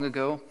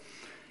ago,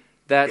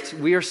 that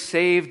we are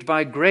saved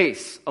by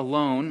grace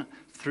alone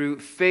through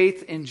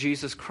faith in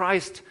Jesus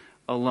Christ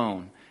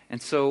alone.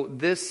 And so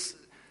this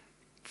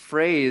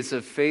phrase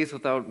of faith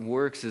without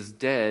works is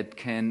dead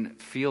can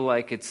feel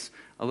like it's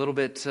a little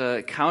bit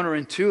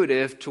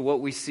counterintuitive to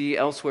what we see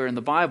elsewhere in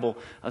the Bible,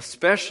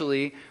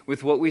 especially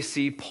with what we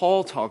see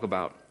Paul talk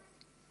about.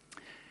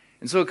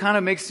 And so it kind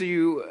of makes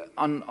you,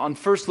 on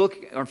first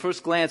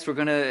glance, we're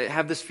going to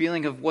have this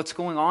feeling of what's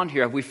going on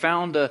here. Have we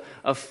found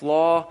a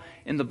flaw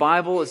in the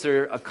Bible? Is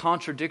there a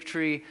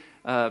contradictory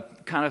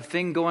kind of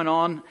thing going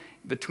on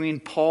between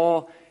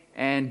Paul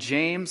and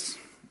James?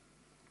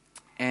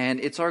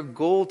 And it's our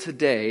goal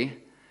today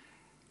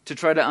to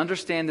try to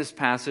understand this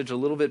passage a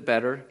little bit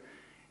better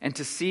and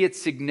to see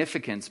its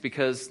significance,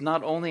 because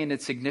not only in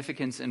its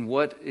significance in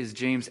what is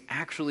James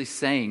actually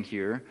saying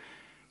here,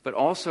 but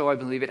also I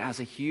believe it has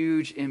a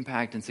huge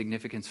impact and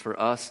significance for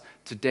us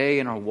today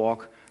in our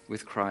walk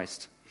with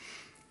Christ.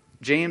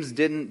 James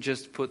didn't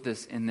just put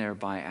this in there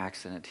by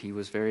accident. He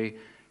was very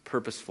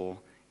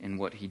purposeful in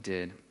what he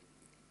did.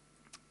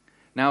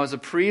 Now, as a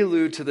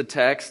prelude to the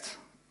text,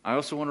 I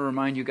also want to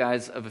remind you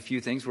guys of a few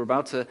things. We're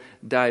about to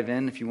dive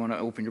in if you want to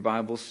open your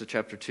Bibles to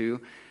chapter 2.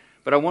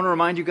 But I want to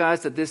remind you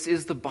guys that this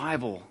is the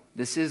Bible.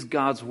 This is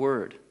God's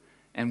Word.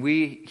 And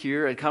we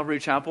here at Calvary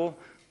Chapel,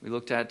 we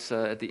looked at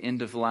the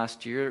end of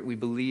last year, we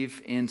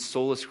believe in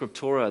sola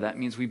scriptura. That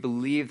means we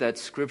believe that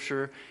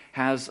Scripture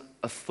has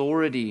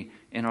authority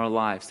in our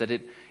lives, that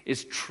it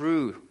is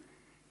true,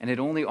 and it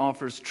only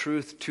offers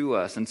truth to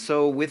us. And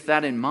so with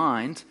that in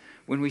mind,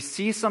 when we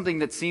see something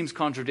that seems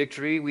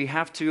contradictory, we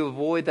have to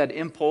avoid that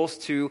impulse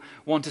to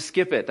want to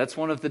skip it. That's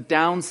one of the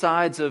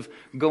downsides of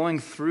going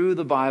through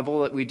the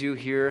Bible that we do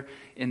here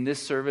in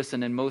this service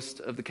and in most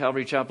of the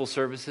Calvary Chapel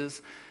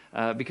services.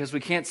 Because we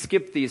can't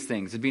skip these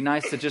things. It'd be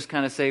nice to just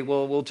kind of say,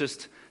 well, we'll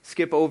just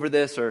skip over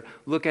this or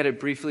look at it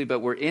briefly, but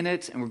we're in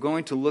it and we're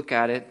going to look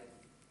at it,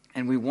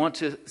 and we want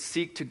to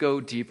seek to go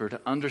deeper, to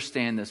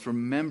understand this,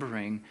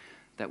 remembering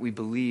that we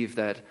believe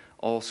that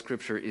all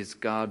Scripture is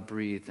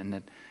God-breathed and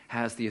that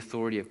has the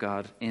authority of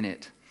God in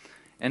it.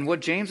 And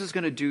what James is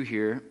going to do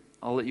here,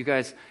 I'll let you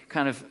guys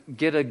kind of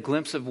get a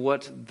glimpse of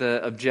what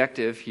the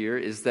objective here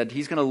is, that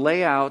he's going to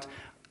lay out,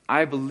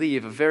 I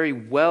believe, a very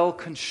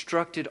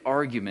well-constructed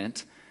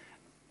argument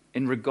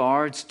in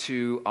regards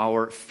to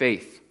our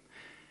faith.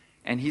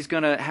 And he's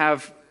going to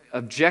have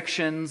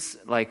objections,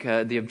 like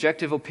the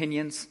objective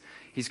opinions.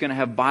 He's going to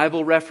have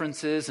Bible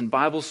references and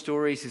Bible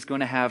stories. He's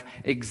going to have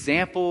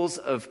examples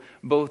of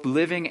both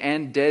living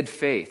and dead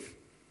faith.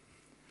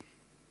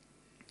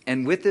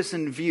 And with this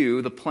in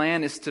view, the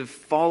plan is to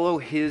follow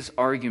his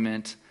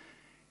argument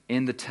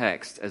in the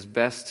text as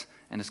best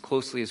and as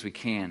closely as we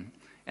can.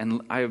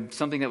 And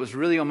something that was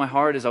really on my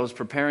heart as I was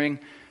preparing,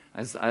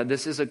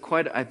 this is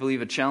I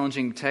believe, a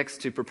challenging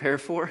text to prepare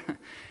for.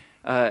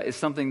 It's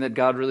something that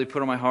God really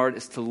put on my heart,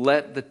 is to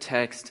let the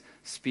text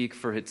speak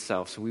for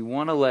itself. So we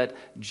want to let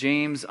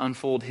James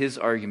unfold his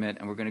argument,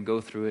 and we're going to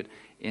go through it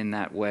in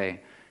that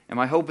way. And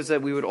my hope is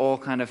that we would all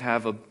kind of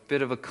have a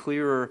bit of a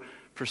clearer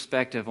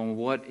perspective on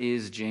what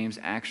is James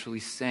actually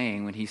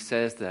saying when he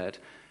says that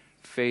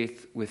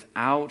faith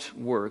without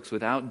works,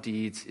 without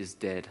deeds, is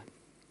dead.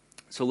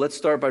 So let's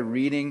start by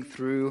reading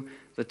through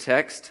the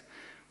text.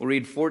 We'll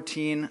read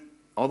 14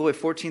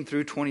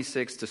 through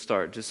 26 to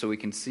start, just so we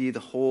can see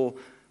the whole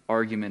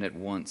argument at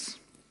once.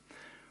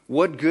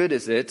 What good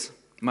is it,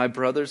 my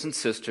brothers and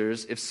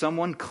sisters, if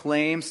someone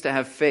claims to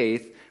have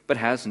faith but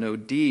has no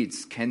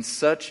deeds? Can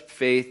such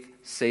faith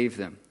save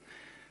them?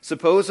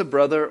 Suppose a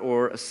brother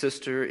or a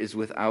sister is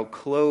without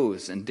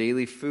clothes and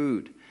daily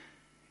food.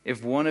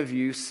 If one of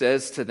you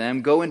says to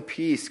them, "Go in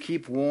peace,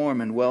 keep warm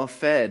and well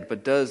fed,"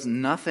 but does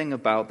nothing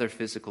about their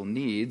physical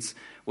needs,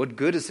 what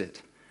good is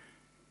it?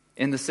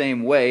 In the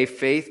same way,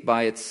 faith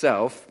by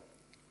itself,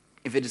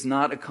 if it is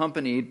not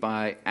accompanied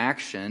by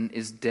action,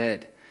 is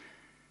dead.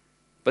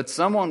 But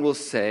someone will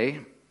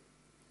say,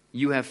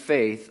 "You have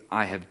faith,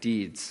 I have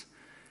deeds.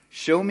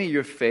 Show me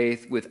your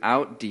faith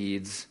without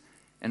deeds,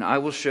 and I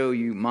will show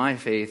you my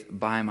faith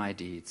by my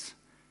deeds.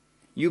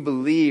 You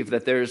believe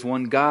that there is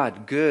one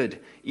God, good.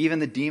 Even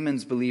the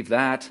demons believe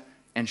that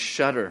and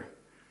shudder.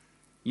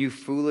 You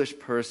foolish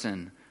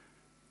person,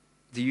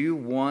 do you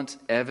want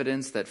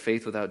evidence that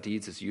faith without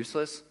deeds is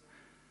useless?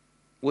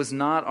 Was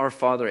not our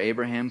father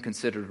Abraham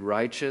considered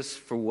righteous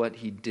for what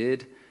he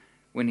did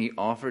when he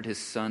offered his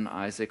son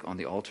Isaac on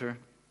the altar?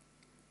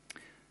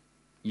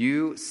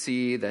 You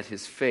see that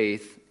his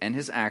faith and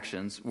his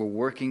actions were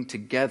working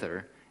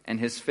together, and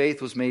his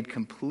faith was made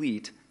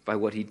complete by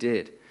what he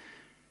did.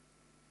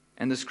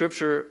 And the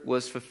scripture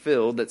was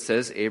fulfilled that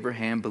says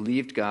Abraham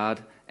believed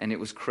God, and it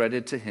was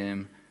credited to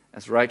him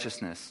as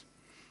righteousness.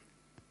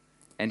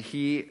 And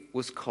he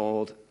was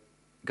called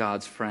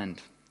God's friend.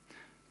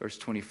 Verse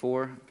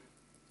 24,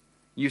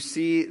 you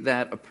see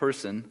that a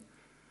person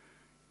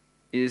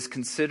is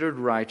considered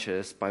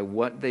righteous by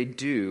what they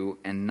do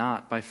and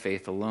not by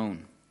faith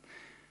alone.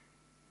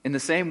 In the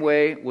same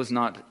way, was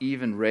not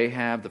even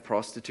Rahab the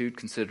prostitute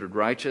considered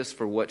righteous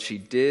for what she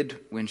did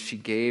when she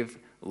gave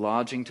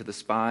lodging to the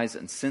spies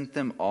and sent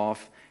them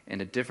off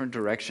in a different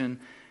direction.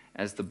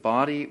 As the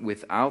body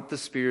without the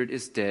spirit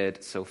is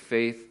dead, so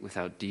faith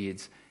without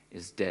deeds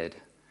is dead.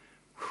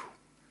 Whew.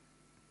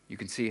 You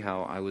can see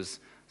how I was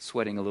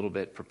sweating a little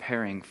bit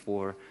preparing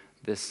for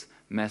this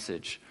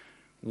message.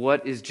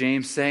 What is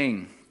James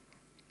saying?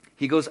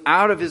 He goes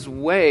out of his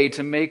way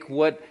to make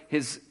what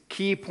his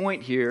key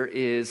point here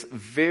is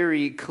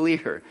very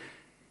clear.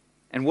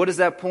 And what is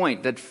that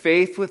point? That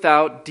faith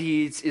without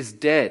deeds is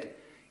dead.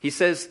 He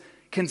says,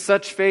 can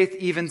such faith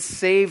even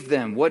save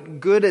them? What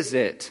good is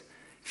it?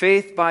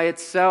 Faith by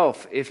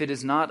itself, if it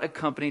is not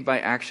accompanied by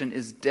action,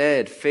 is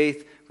dead.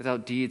 Faith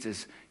without deeds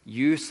is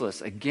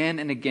useless. Again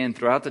and again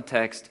throughout the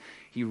text,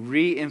 he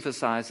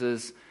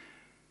re-emphasizes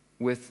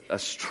with a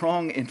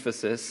strong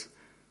emphasis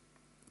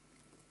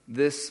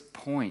this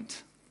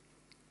point.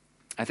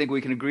 I think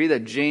we can agree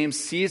that James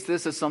sees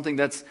this as something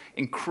that's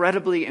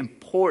incredibly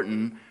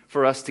important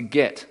for us to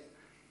get,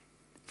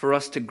 for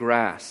us to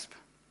grasp.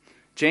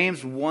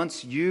 James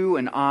wants you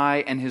and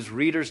I and his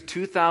readers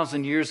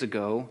 2,000 years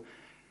ago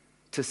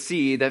to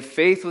see that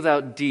faith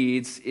without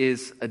deeds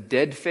is a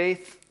dead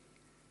faith,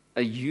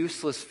 a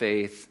useless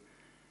faith,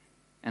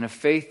 and a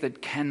faith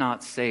that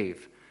cannot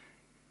save.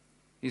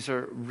 These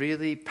are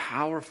really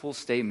powerful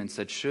statements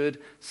that should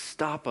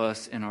stop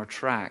us in our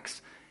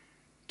tracks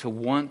to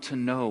want to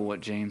know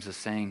what James is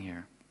saying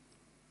here.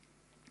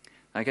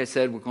 Like I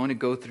said, we're going to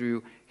go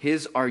through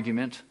his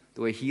argument,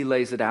 the way he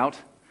lays it out.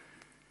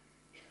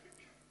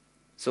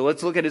 So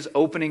let's look at his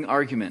opening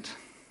argument,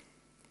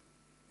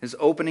 his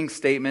opening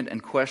statement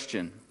and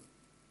question.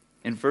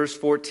 In verse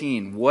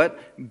 14,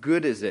 what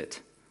good is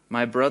it,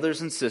 my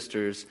brothers and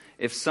sisters,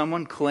 if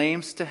someone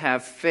claims to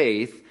have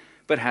faith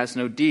but has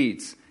no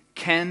deeds?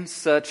 Can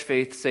such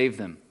faith save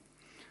them?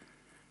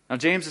 Now,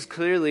 James is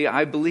clearly,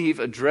 I believe,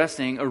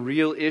 addressing a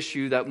real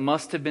issue that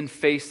must have been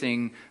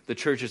facing the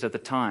churches at the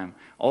time.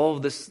 All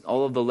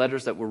of the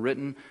letters that were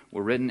written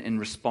in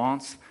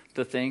response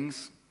to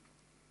things.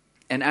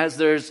 And as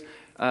there's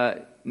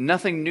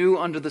nothing new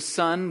under the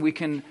sun, we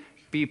can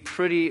be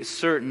pretty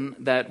certain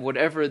that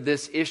whatever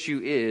this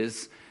issue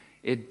is,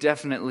 it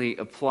definitely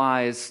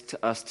applies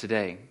to us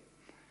today.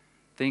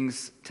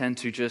 Things tend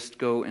to just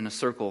go in a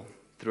circle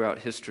throughout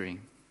history.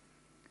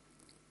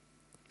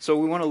 So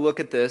we want to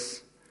look at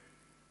this.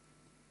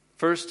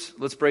 First,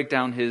 let's break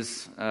down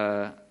his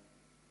kind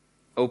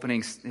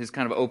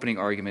of opening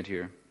argument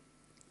here.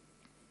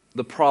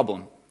 The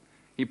problem.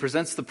 He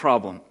presents the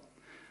problem.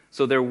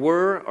 So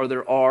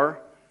there are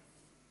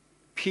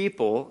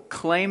people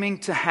claiming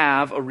to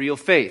have a real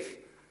faith.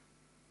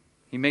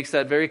 He makes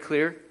that very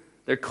clear.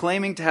 They're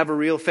claiming to have a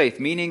real faith,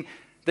 meaning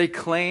they're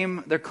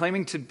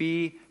claiming to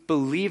be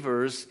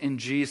believers in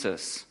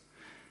Jesus.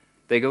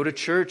 They go to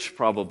church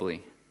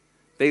probably.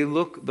 They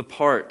look the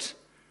part.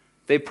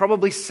 They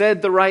probably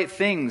said the right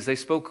things. They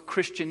spoke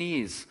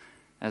Christianese,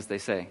 as they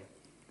say.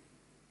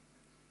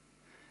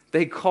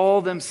 They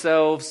call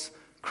themselves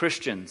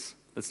Christians.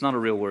 That's not a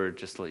real word,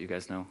 just to let you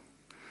guys know.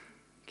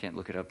 Can't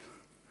look it up.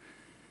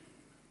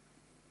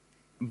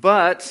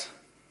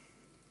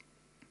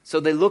 So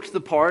they looked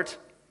the part,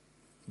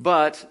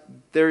 but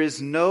there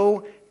is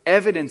no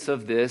evidence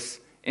of this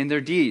in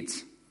their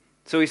deeds.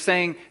 So he's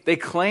saying they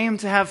claim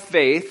to have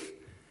faith,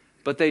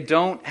 but they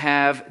don't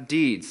have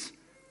deeds.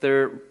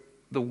 The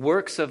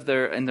works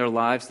in their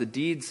lives, the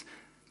deeds,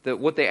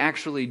 what they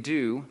actually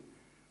do,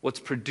 what's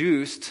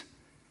produced,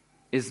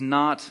 is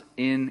not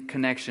in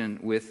connection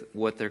with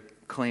what they're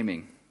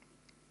claiming.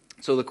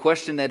 So the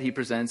question that he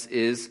presents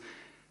is,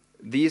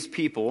 these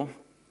people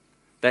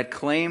that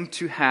claim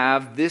to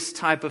have this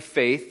type of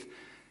faith,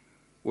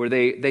 where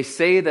they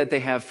say that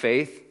they have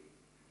faith,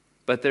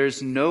 but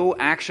there's no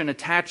action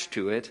attached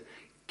to it,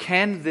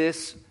 can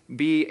this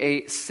be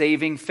a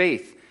saving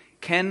faith?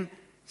 Can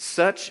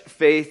such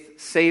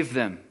faith save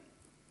them?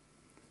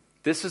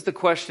 This is the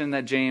question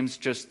that James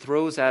just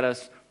throws at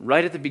us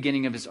right at the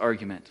beginning of his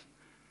argument.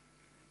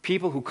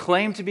 People who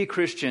claim to be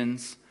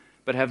Christians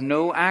but have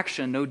no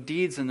action, no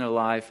deeds in their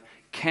life,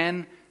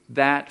 can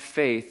that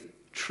faith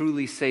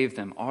truly save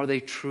them? Are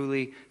they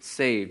truly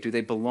saved? Do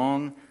they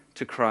belong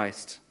to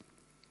Christ?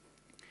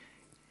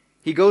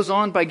 He goes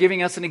on by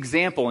giving us an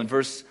example in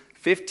verse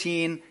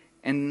 15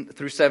 and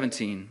through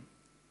 17.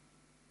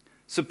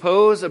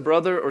 Suppose a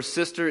brother or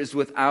sister is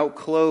without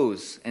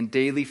clothes and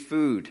daily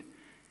food.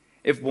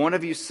 If one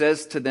of you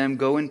says to them,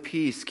 go in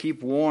peace,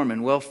 keep warm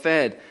and well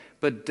fed,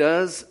 but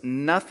does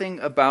nothing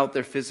about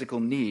their physical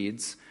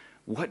needs,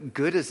 what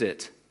good is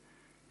it?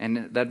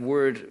 And that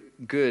word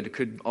good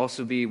could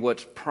also be,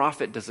 what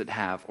profit does it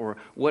have? Or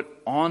what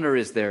honor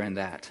is there in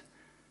that?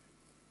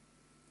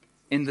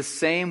 In the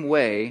same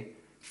way,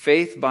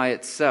 faith by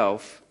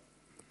itself,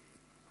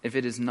 if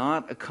it is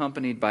not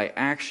accompanied by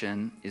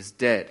action, is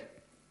dead.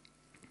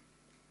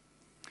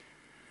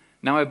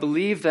 Now, I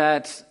believe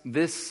that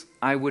this,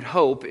 I would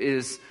hope,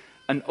 is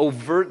an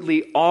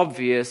overtly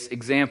obvious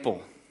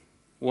example.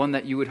 One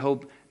that you would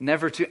hope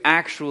never to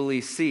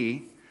actually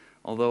see,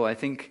 although I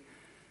think,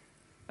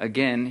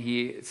 again,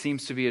 he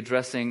seems to be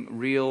addressing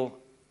real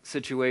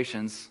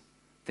situations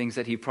things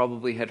that he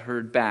probably had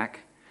heard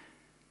back.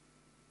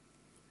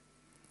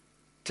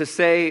 To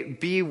say,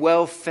 be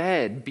well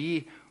fed,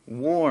 be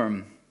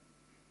warm.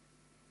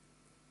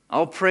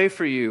 I'll pray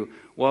for you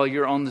while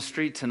you're on the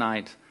street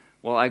tonight,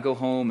 while I go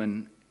home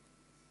and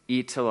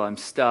eat till I'm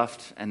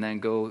stuffed and then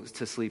go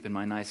to sleep in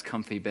my nice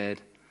comfy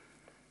bed.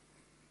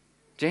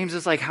 James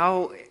is like,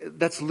 how?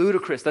 That's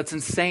ludicrous. That's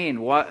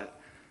insane. What?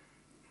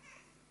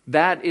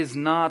 That is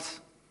not,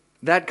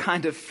 that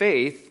kind of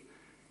faith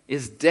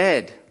is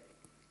dead.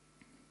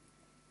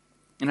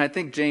 And I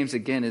think James,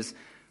 again, is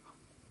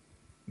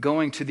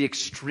going to the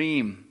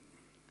extreme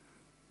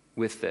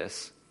with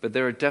this. But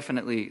there are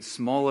definitely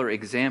smaller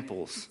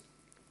examples.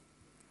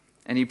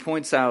 And he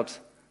points out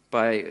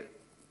by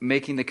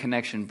making the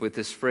connection with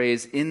this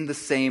phrase, in the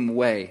same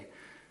way.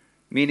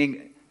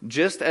 Meaning,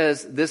 just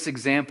as this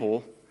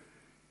example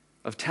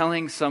of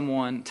telling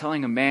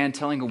a man,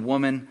 telling a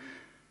woman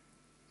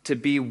to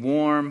be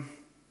warm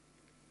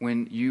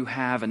when you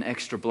have an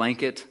extra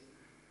blanket,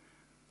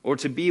 or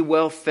to be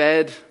well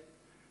fed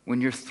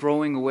when you're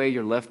throwing away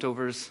your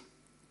leftovers,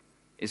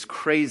 is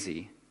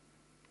crazy.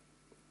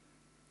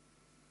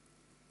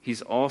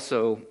 He's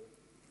also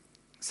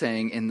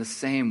saying, in the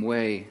same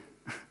way,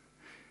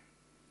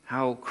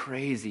 how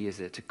crazy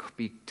is it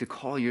to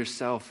call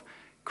yourself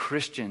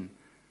Christian,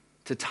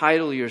 to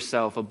title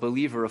yourself a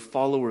believer, a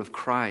follower of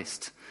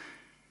Christ,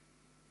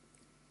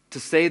 to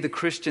say the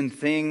Christian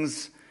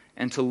things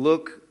and to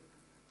look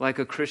like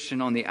a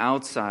Christian on the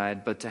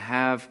outside, but to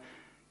have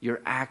your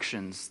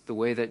actions, the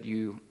way that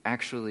you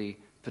actually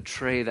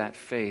portray that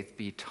faith,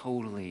 be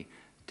totally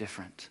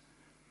different.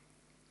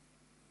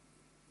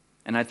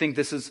 And I think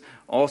this is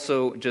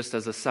also, just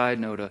as a side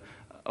note,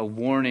 a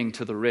warning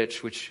to the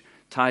rich, which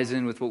ties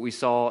in with what we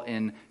saw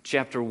in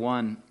chapter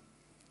 1,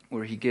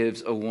 where he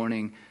gives a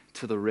warning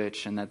to the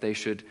rich, and that they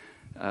should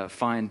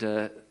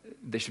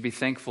they should be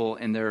thankful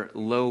in their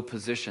low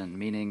position,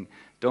 meaning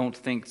don't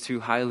think too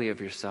highly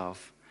of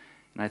yourself.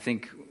 And I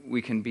think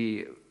we can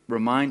be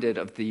reminded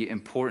of the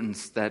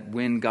importance that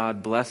when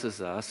God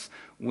blesses us,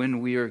 when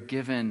we are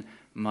given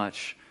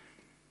much,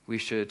 we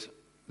should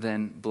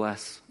then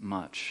bless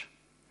much.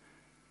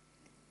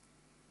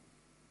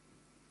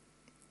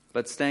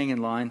 But staying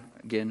in line,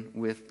 again,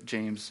 with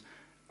James'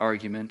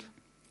 argument,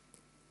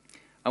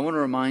 I want to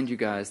remind you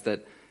guys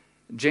that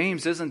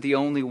James isn't the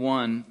only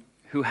one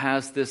who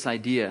has this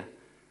idea.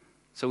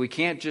 So we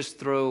can't just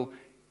throw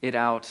it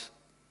out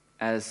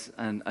as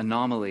an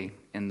anomaly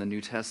in the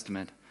New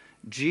Testament.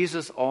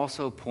 Jesus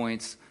also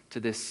points to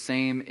this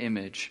same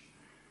image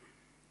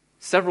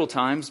several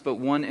times, but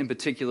one in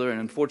particular,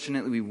 and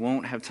unfortunately we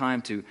won't have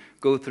time to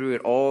go through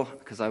it all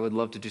because I would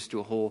love to just do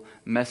a whole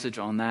message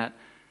on that.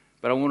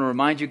 But I want to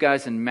remind you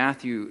guys, in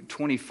Matthew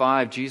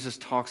 25, Jesus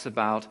talks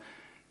about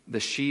the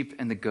sheep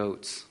and the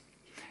goats.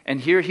 And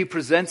here he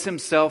presents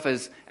himself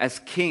as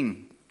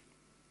king.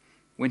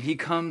 When he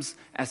comes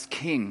as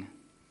king,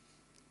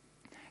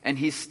 and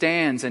he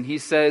stands and he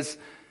says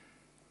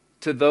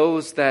to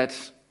those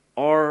that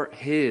are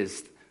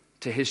his,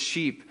 to his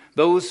sheep,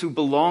 those who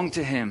belong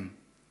to him,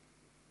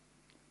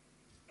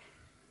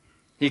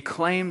 he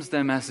claims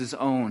them as his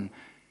own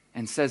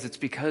and says, it's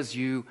because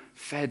you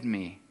fed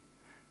me,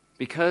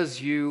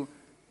 because you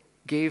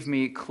gave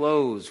me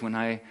clothes when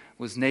I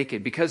was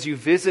naked, because you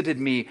visited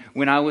me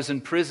when I was in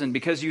prison,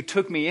 because you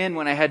took me in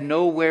when I had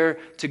nowhere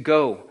to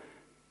go.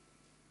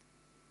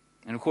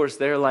 And of course,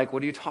 they're like,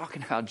 what are you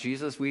talking about,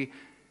 Jesus? We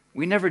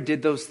never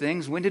did those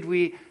things. When did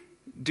we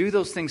do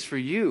those things for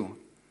you?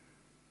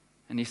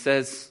 And he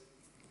says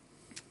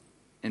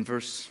in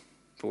verse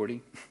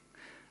 40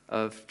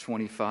 of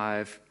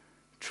 25,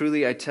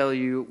 truly I tell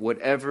you,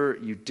 whatever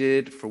you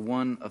did for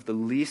one of the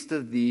least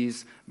of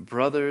these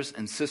brothers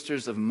and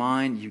sisters of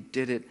mine, you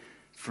did it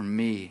for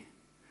me.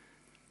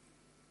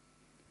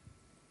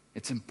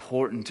 It's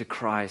important to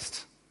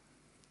Christ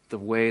the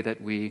way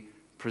that we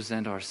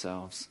present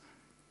ourselves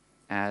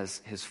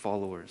as his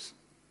followers.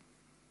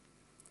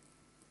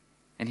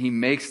 And he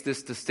makes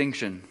this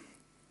distinction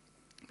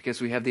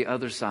because we have the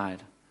other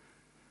side,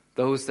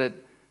 those that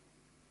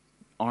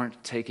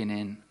aren't taken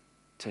in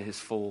to his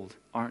fold,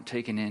 aren't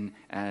taken in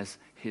as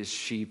his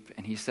sheep.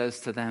 And he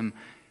says to them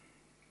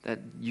that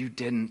you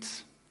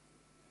didn't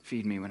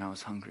feed me when I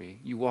was hungry.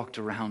 You walked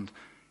around,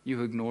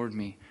 you ignored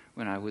me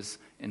when I was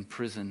in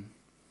prison.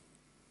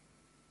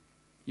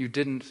 You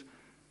didn't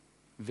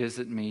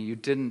visit me. You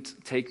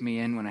didn't take me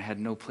in when I had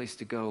no place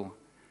to go.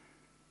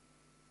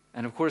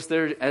 And of course,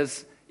 they're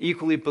as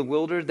equally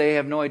bewildered. They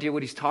have no idea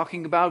what he's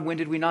talking about. When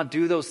did we not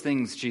do those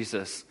things,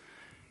 Jesus?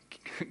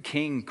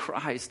 King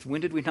Christ,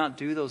 when did we not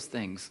do those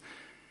things?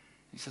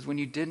 He says, when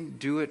you didn't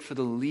do it for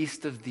the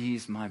least of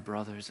these, my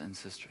brothers and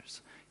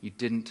sisters, you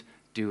didn't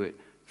do it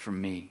for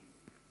me.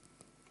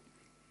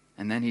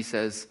 And then he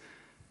says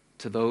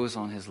to those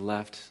on his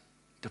left,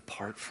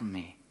 depart from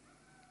me.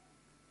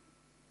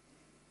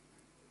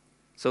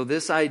 So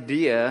this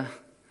idea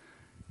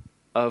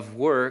of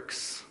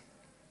works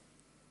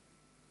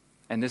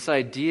and this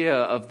idea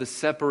of the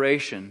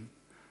separation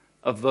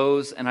of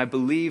those, and I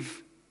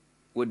believe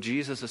what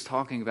Jesus is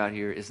talking about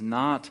here is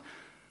not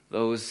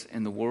those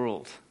in the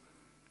world.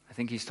 I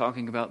think he's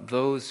talking about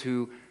those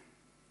who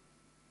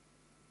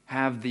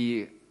have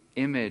the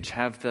image,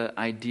 have the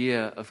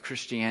idea of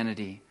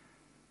Christianity,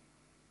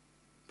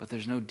 but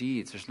there's no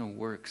deeds, there's no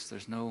works,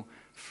 there's no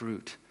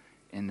fruit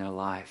in their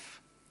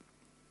life.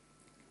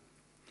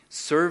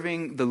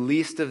 Serving the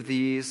least of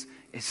these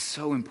is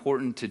so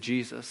important to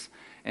Jesus.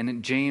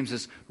 And James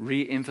is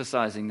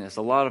re-emphasizing this.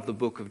 A lot of the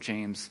book of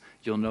James,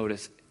 you'll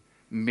notice,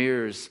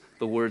 mirrors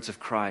the words of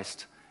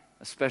Christ,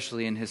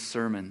 especially in his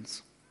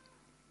sermons.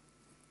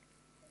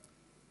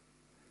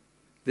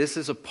 This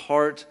is a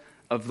part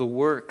of the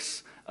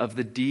works, of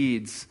the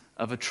deeds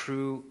of a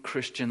true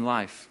Christian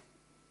life.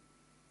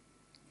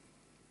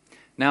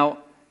 Now,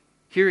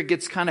 here it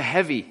gets kind of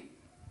heavy,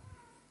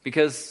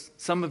 because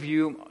some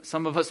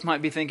of us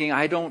might be thinking,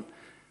 I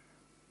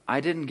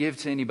didn't give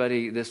to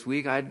anybody this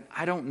week. I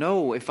don't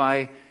know if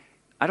I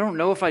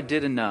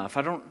did enough.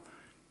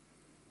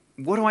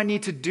 What do I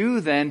need to do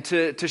then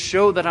to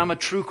show that I'm a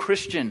true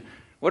Christian?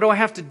 What do I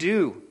have to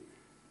do?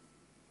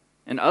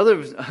 And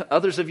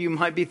others of you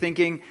might be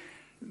thinking,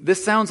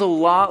 this sounds a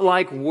lot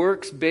like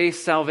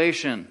works-based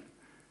salvation.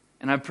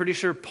 And I'm pretty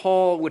sure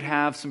Paul would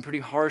have some pretty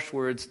harsh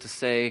words to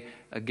say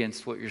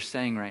against what you're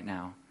saying right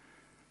now.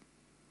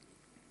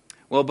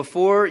 Well,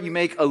 before you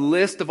make a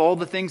list of all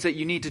the things that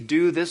you need to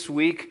do this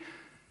week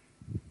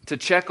to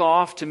check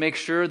off to make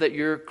sure that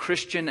you're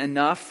Christian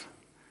enough,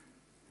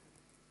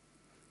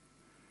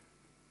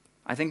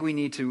 I think we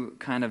need to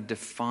kind of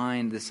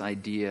define this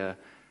idea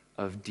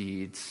of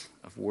deeds,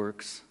 of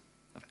works,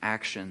 of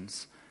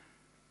actions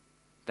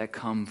that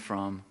come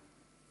from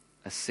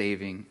a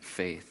saving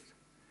faith.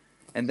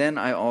 And then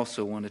I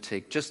also want to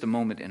take just a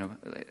moment, and a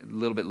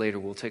little bit later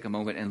we'll take a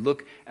moment and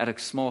look at a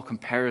small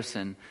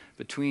comparison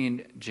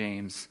between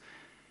James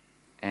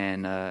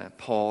and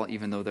Paul,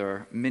 even though there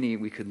are many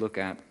we could look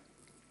at.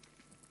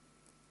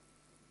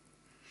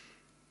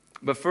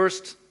 But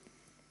first,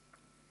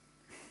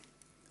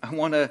 I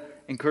want to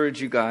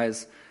encourage you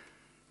guys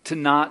to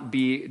not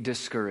be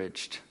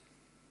discouraged.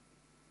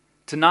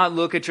 To not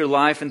look at your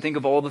life and think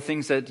of all the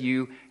things that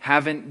you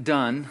haven't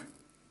done.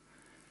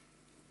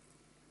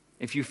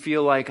 If you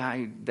feel like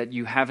that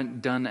you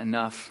haven't done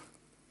enough,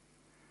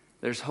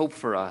 there's hope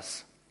for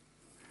us.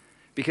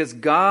 Because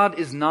God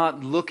is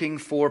not looking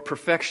for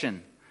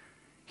perfection.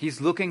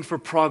 He's looking for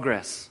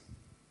progress.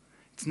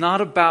 It's not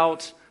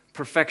about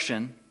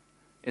perfection.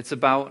 It's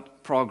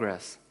about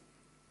progress.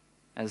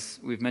 As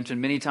we've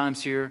mentioned many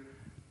times here,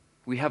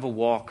 we have a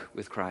walk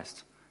with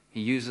Christ.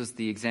 He uses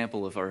the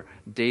example of a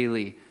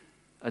daily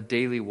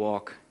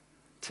walk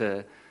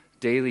to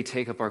daily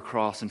take up our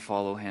cross and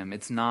follow Him.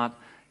 It's not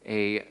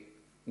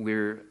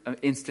we're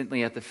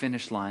instantly at the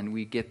finish line.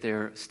 We get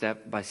there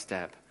step by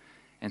step.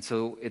 And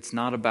so it's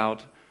not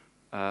about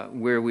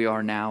where we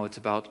are now. It's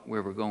about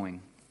where we're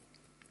going.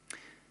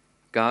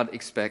 God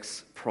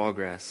expects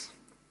progress.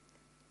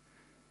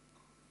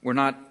 We're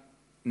not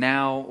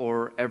now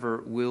or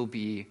ever will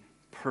be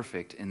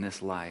perfect in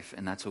this life,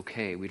 and that's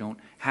okay. We don't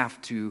have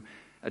to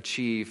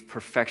achieve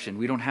perfection.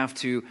 We don't have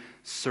to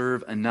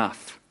serve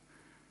enough.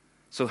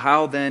 So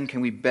how then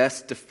can we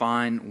best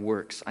define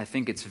works? I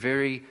think it's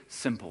very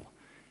simple.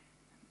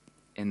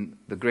 In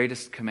the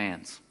greatest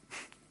commands,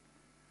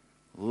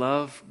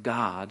 love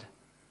God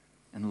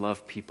and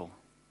love people.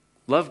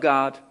 Love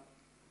God,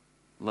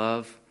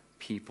 love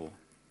people.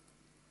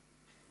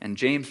 And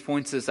James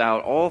points this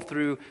out all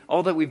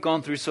that we've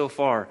gone through so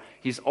far.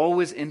 He's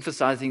always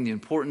emphasizing the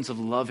importance of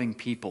loving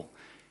people.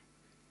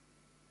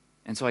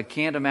 And so I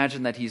can't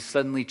imagine that he's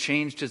suddenly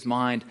changed his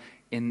mind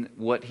in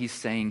what he's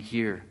saying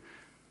here.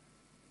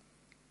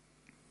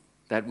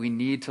 That we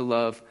need to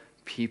love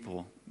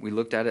people. We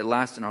looked at it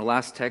in our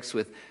last text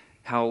with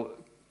how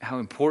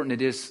important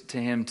it is to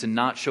him to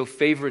not show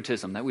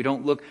favoritism, that we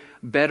don't look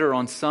better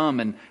on some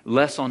and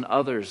less on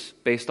others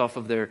based off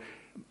of their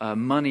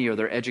money or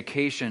their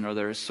education or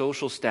their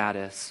social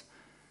status.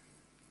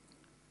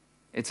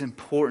 It's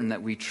important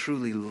that we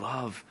truly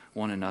love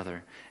one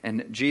another.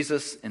 And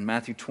Jesus in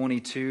Matthew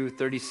 22,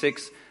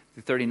 36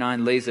 through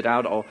 39 lays it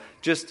out. I'll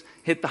just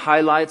hit the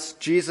highlights.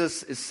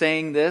 Jesus is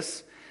saying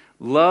this: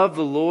 love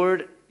the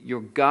Lord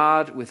your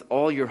God with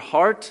all your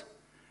heart,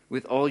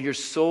 with all your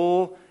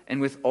soul, and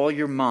with all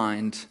your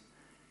mind,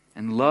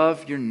 and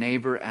love your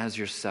neighbor as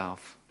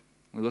yourself.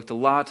 We looked a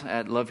lot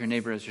at love your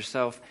neighbor as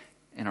yourself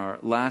in our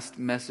last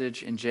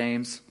message in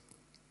James.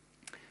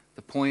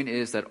 The point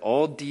is that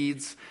all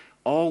deeds,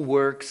 all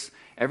works,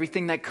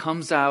 everything that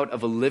comes out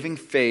of a living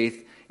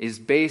faith is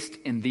based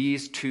in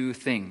these two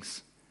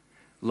things: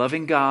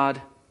 loving God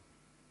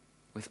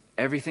with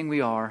everything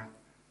we are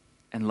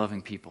and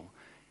loving people.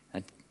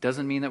 That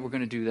doesn't mean that we're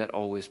going to do that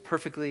always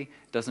perfectly.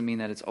 Doesn't mean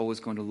that it's always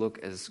going to look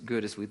as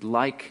good as we'd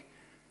like.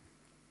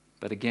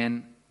 But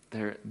again,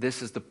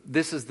 this is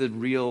the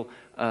real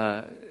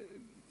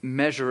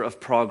measure of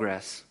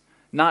progress.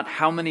 Not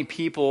how many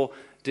people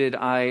did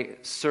I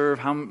serve,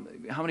 how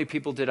many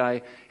people did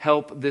I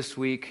help this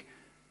week,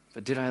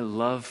 but did I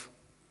love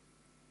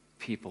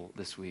people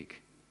this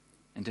week?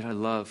 And did I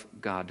love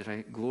God? Did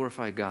I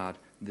glorify God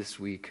this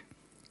week?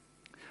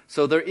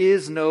 So there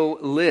is no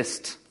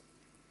list.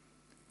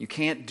 You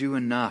can't do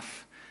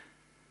enough.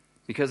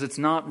 Because it's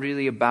not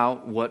really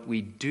about what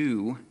we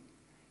do,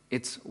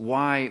 it's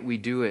why we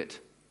do it.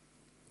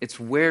 It's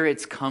where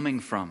it's coming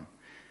from.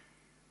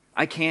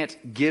 I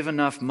can't give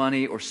enough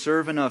money or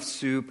serve enough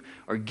soup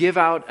or give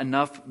out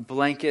enough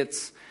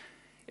blankets.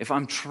 If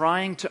I'm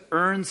trying to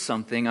earn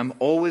something, I'm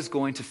always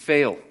going to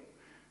fail.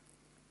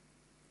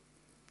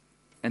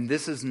 And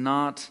this is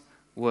not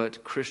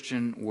what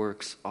Christian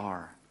works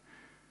are.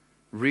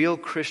 Real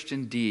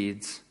Christian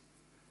deeds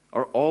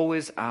are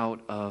always out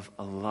of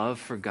a love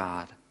for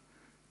God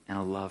and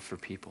a love for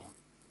people.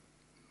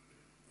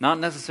 Not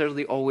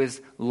necessarily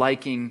always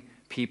liking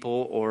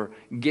people or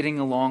getting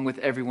along with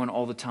everyone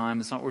all the time.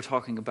 That's not what we're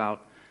talking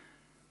about.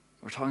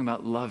 We're talking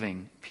about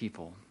loving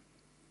people,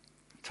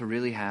 to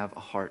really have a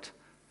heart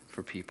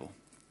for people.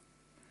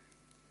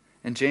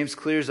 And James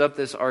clears up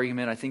this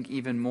argument, I think,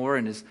 even more,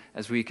 and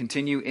as we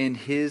continue in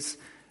his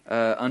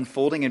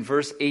unfolding in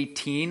verse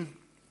 18.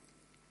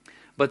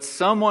 But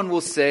someone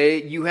will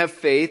say, you have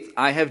faith,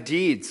 I have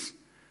deeds.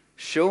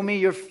 Show me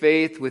your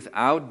faith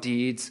without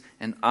deeds,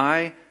 and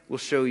I will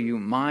show you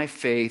my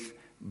faith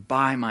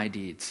by my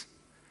deeds.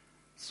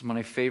 This is one of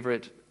my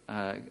favorite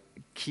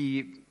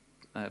key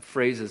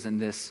phrases in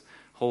this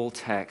whole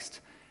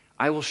text.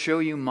 I will show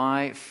you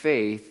my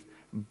faith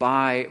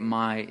by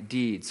my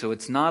deeds. So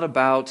it's not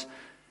about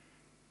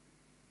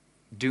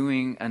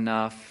doing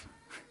enough.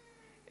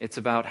 It's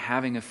about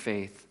having a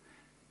faith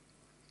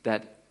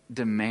that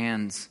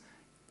demands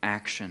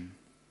action.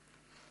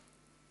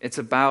 It's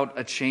about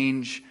a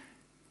change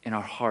in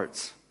our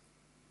hearts.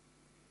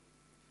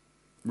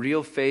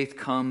 Real faith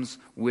comes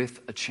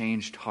with a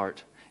changed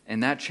heart,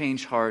 and that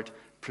changed heart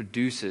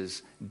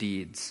produces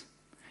deeds.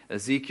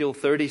 Ezekiel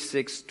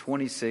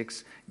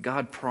 36:26,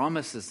 God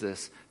promises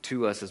this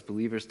to us as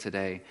believers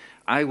today.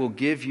 I will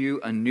give you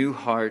a new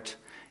heart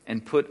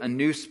and put a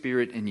new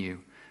spirit in you.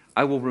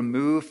 I will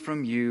remove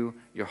from you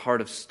your heart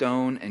of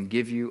stone and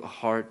give you a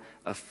heart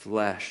of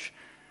flesh.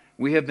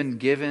 We have been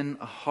given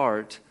a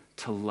heart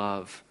to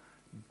love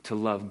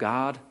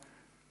God,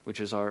 which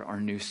is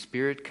our new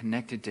spirit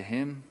connected to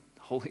Him,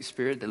 the Holy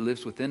Spirit that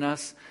lives within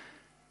us,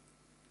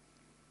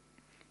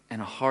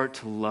 and a heart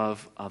to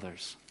love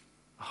others,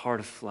 a heart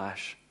of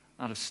flesh,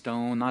 not of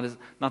stone,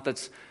 not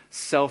that's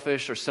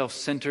selfish or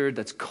self-centered,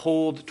 that's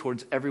cold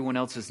towards everyone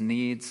else's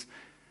needs,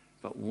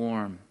 but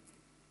warm.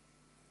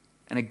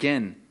 And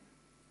again,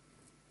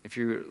 if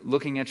you're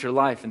looking at your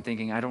life and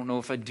thinking, I don't know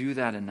if I do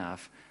that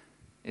enough,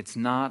 it's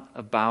not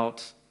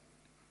about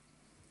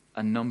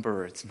a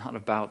number. It's not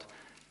about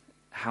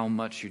how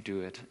much you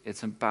do it.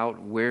 It's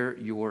about where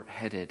you're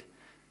headed.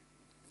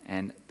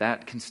 And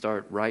that can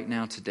start right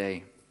now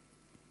today.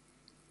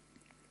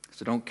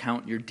 So don't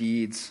count your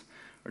deeds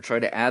or try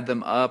to add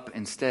them up.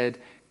 Instead,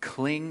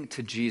 cling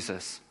to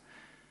Jesus.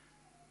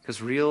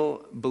 Because real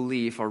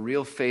belief or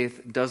real faith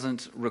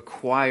doesn't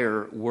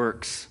require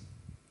works.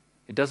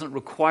 It doesn't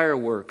require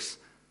works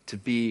to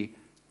be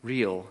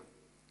real.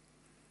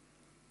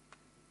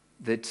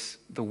 That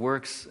the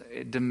works,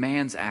 it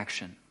demands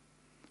action.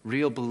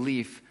 Real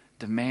belief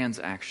demands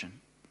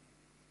action.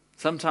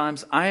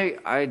 Sometimes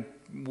I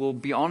will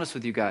be honest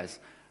with you guys.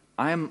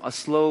 I'm a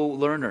slow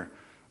learner.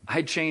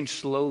 I change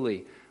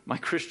slowly. My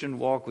Christian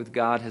walk with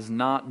God has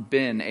not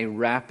been a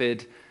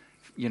rapid,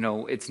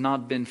 it's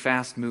not been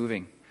fast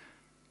moving.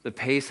 The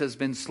pace has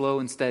been slow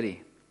and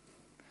steady.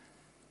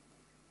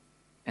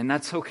 And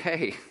that's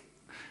okay.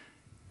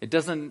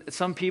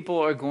 Some people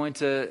are going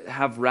to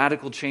have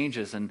radical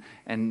changes and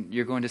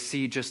you're going to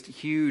see just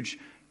huge,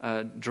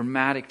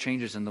 dramatic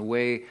changes in the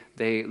way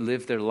they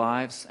live their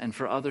lives. And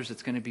for others,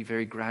 it's going to be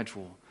very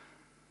gradual.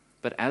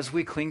 But as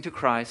we cling to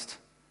Christ,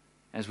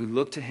 as we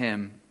look to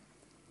Him,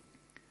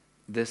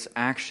 this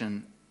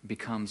action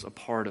becomes a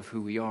part of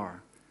who we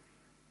are.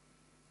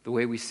 The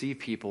way we see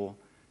people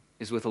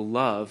is with a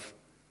love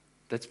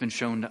that's been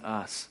shown to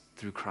us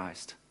through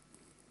Christ.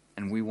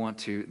 And we want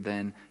to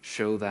then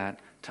show that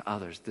to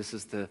others. This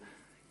is the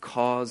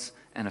cause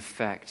and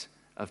effect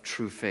of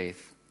true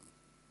faith.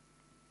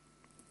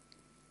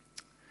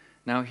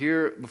 Now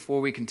here,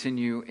 before we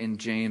continue in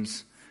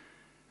James'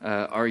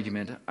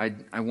 argument,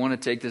 I want to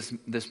take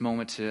this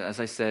moment to, as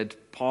I said,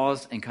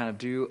 pause and kind of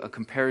do a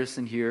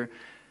comparison here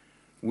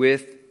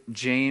with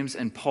James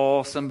and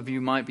Paul. Some of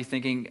you might be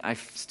thinking, I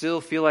still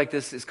feel like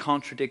this is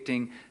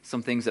contradicting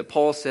some things that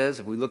Paul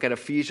says. If we look at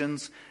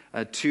Ephesians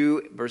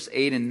 2, verse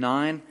 8 and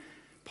 9,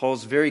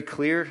 Paul's very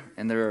clear,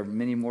 and there are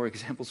many more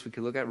examples we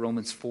could look at.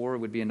 Romans 4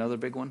 would be another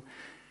big one.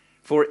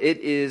 For it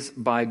is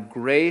by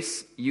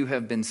grace you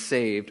have been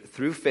saved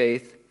through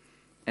faith,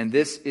 and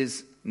this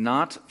is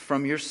not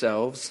from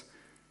yourselves,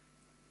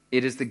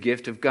 it is the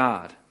gift of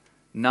God,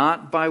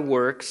 not by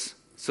works,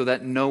 so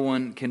that no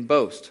one can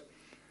boast.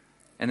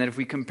 And then if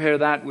we compare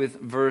that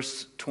with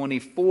verse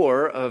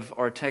 24 of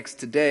our text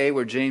today,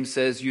 where James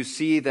says, you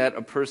see that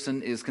a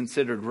person is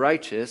considered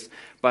righteous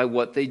by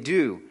what they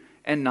do,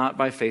 and not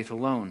by faith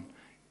alone.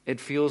 It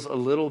feels a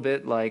little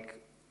bit like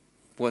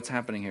what's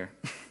happening here.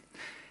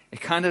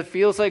 It kind of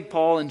feels like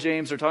Paul and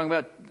James are talking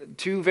about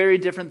two very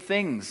different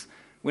things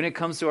when it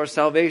comes to our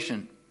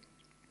salvation.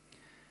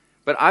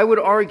 But I would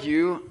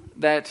argue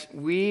that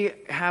we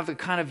have a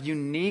kind of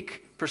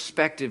unique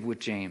perspective with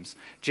James.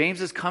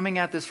 James is coming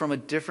at this from a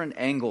different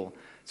angle.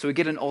 So we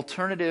get an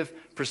alternative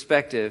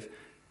perspective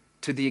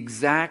to the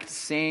exact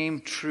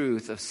same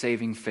truth of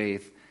saving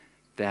faith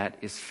that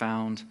is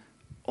found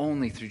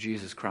only through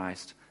Jesus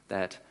Christ,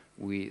 that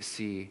we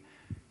see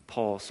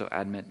Paul so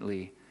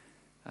adamantly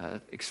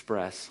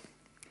express.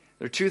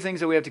 There are two things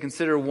that we have to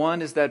consider.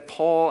 One is that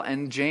Paul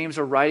and James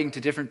are writing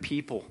to different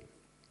people.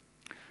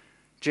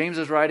 James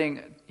is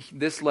writing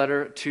this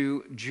letter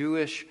to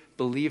Jewish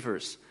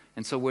believers.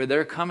 And so where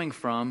they're coming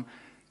from,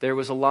 there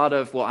was a lot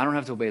of, well, I don't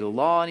have to obey the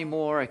law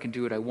anymore. I can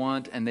do what I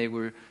want. And they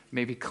were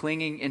maybe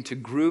clinging into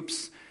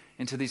groups,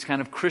 into these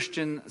kind of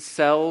Christian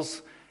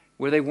cells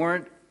where they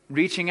weren't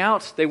reaching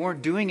out. They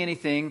weren't doing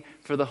anything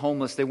for the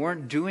homeless. They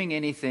weren't doing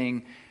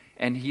anything.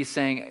 And he's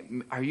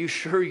saying, are you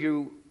sure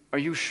you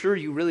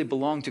really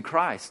belong to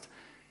Christ?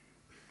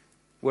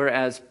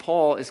 Whereas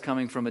Paul is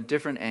coming from a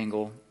different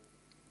angle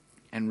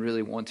and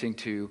really wanting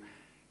to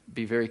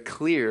be very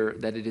clear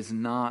that it is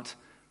not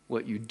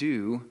what you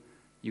do.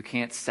 You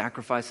can't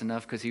sacrifice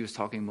enough, because he was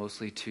talking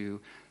mostly to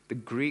the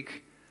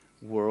Greek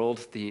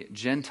world, the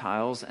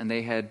Gentiles, and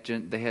they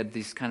had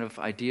these kind of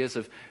ideas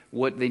of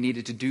what they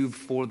needed to do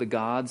for the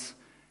gods.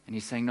 And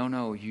he's saying,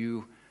 no,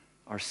 you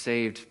are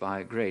saved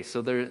by grace.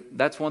 So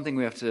that's one thing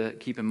we have to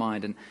keep in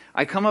mind. And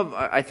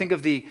I think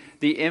of the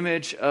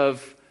image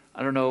of,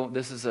 I don't know,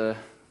 this is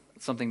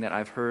something that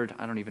I've heard.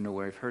 I don't even know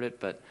where I've heard it,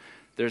 but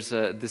there's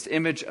this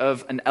image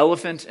of an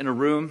elephant in a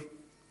room,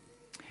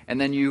 and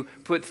then you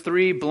put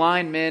 3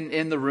 blind men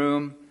in the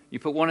room. You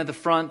put one at the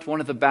front, one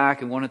at the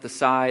back, and one at the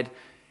side,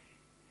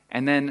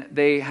 and then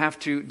they have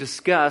to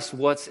discuss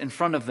what's in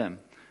front of them.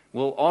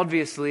 Well,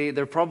 obviously,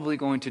 they're probably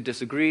going to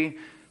disagree.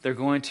 They're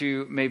going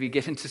to maybe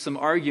get into some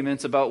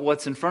arguments about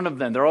what's in front of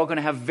them. They're all going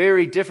to have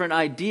very different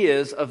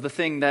ideas of the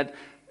thing that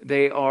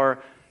they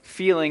are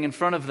feeling in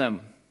front of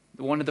them.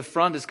 The one at the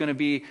front is going to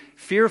be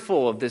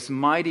fearful of this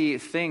mighty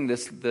thing,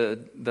 the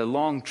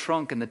long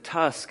trunk and the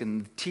tusk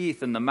and the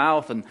teeth and the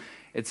mouth, and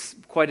it's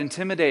quite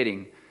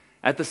intimidating.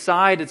 At the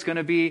side, it's going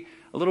to be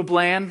a little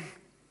bland,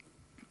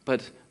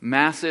 but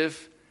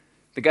massive.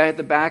 The guy at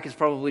the back is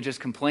probably just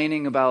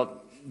complaining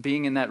about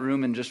being in that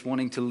room and just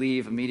wanting to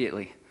leave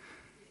immediately.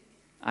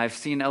 I've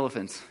seen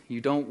elephants.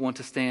 You don't want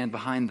to stand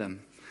behind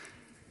them.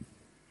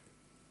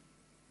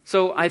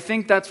 So I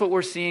think that's what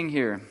we're seeing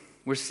here.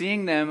 We're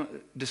seeing them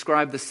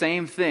describe the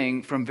same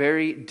thing from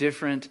very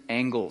different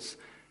angles,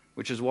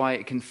 which is why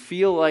it can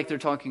feel like they're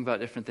talking about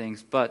different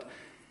things. But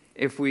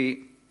if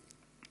we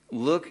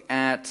look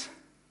at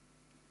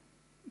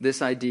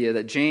this idea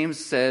that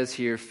James says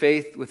here,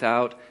 faith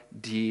without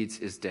deeds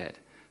is dead.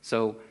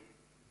 So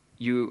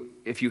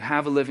if you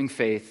have a living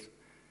faith,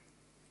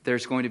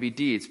 there's going to be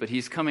deeds. But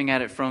he's coming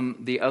at it from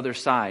the other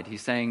side.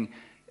 He's saying,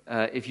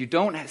 if you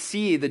don't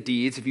see the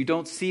deeds, if you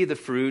don't see the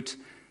fruit,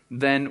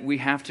 then we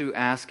have to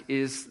ask,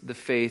 is the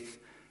faith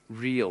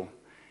real?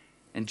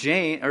 And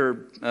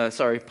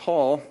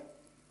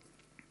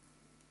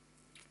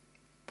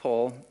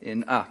Paul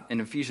in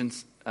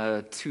Ephesians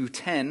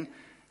 2:10,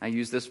 I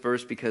use this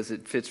verse because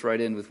it fits right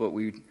in with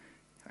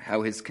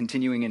how he's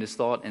continuing in his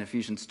thought in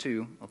Ephesians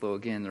 2, although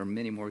again there are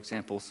many more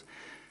examples.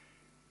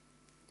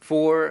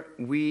 For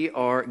we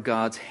are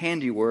God's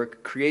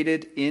handiwork,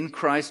 created in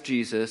Christ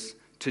Jesus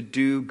to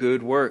do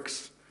good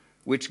works,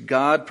 which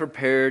God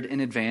prepared in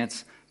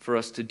advance for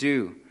us to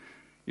do.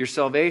 Your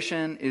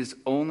salvation is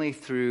only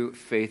through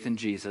faith in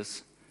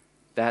Jesus.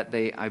 That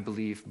they, I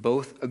believe,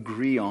 both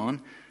agree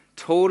on,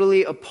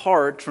 totally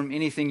apart from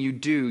anything you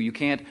do. You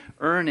can't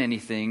earn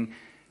anything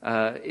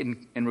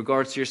in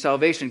regards to your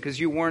salvation, because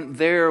you weren't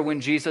there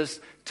when Jesus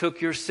took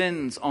your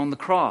sins on the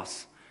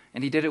cross.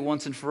 And he did it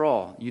once and for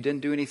all. You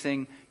didn't do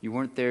anything. You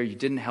weren't there. You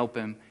didn't help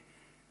him.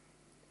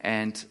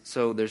 And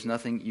so there's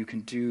nothing you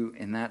can do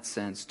in that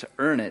sense to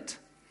earn it.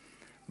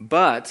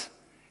 But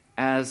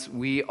as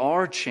we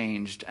are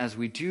changed, as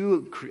we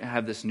do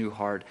have this new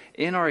heart,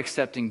 in our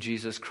accepting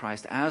Jesus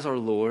Christ as our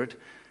Lord,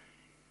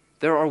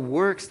 there are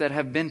works that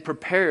have been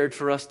prepared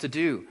for us to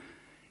do.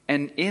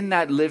 And in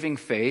that living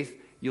faith,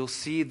 you'll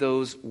see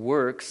those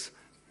works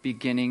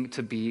beginning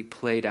to be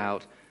played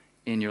out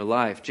in your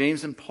life.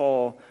 James and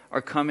Paul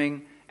are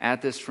coming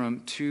at this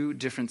from two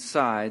different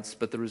sides,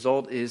 but the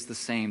result is the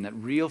same, that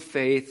real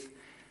faith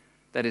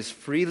that is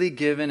freely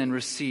given and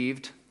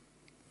received,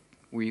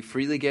 we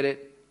freely get it,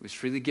 it was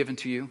freely given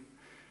to you,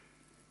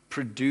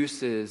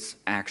 produces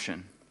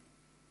action.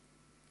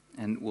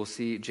 And we'll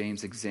see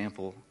James'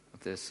 example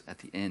of this at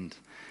the end.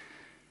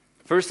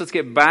 First, let's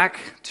get back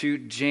to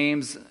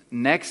James'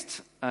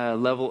 next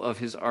level of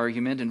his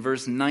argument in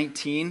verse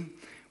 19,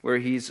 where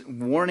he's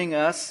warning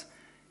us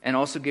and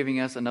also giving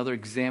us another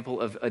example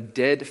of a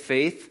dead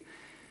faith.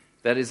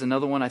 That is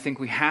another one I think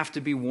we have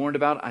to be warned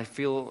about. I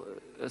feel,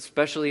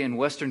 especially in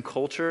Western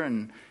culture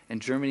and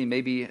Germany,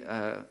 maybe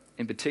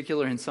in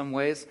particular in some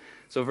ways.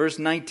 So verse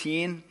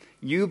 19,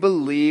 you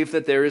believe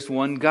that there is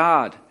one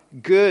God,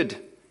 Good.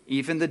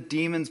 Even the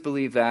demons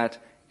believe that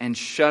and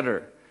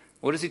shudder.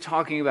 What is he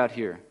talking about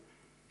here?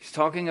 He's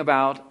talking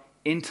about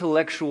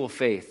intellectual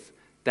faith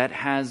that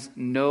has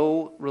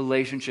no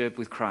relationship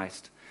with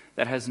Christ,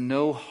 that has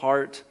no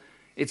heart.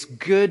 It's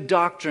good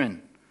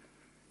doctrine.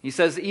 He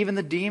says even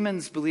the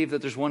demons believe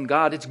that there's one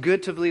God. It's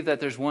good to believe that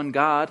there's one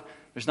God.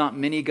 There's not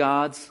many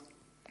gods.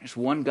 There's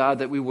one God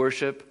that we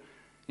worship.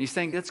 And he's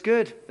saying that's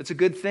good. It's a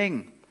good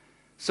thing.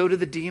 So do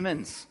the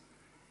demons.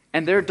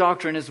 And their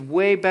doctrine is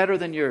way better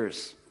than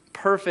yours.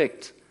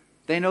 Perfect.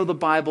 They know the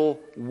Bible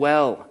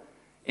well.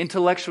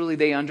 Intellectually,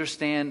 they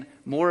understand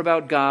more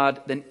about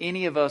God than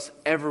any of us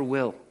ever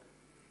will.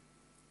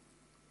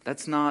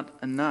 That's not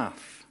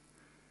enough.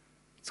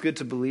 It's good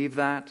to believe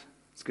that.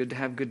 It's good to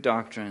have good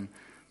doctrine.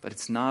 But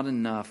it's not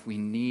enough. We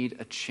need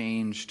a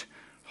changed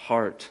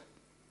heart.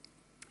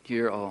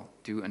 Here I'll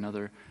do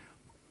another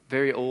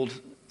very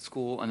old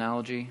school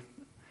analogy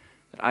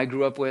that I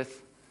grew up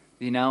with.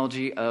 The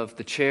analogy of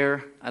the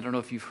chair. I don't know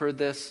if you've heard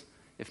this.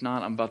 If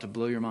not, I'm about to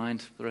blow your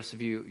mind. The rest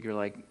of you, you're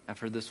like, I've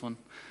heard this one.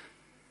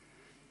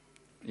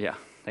 Yeah,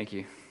 thank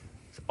you.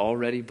 It's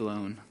already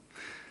blown.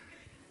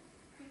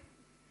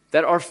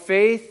 That our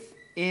faith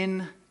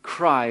in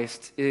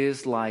Christ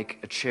is like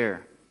a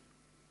chair.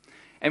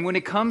 And when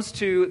it comes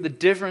to the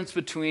difference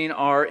between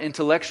our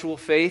intellectual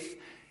faith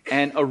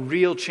and a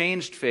real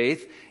changed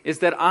faith, is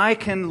that I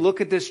can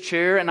look at this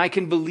chair and I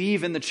can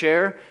believe in the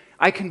chair.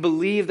 I can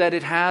believe that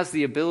it has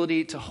the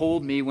ability to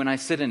hold me when I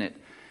sit in it.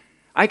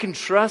 I can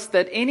trust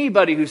that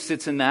anybody who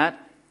sits in that,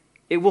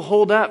 it will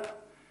hold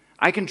up.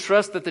 I can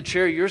trust that the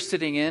chair you're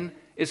sitting in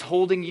is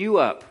holding you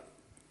up.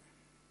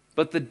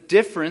 But the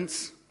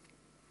difference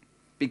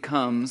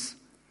becomes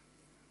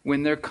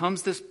when there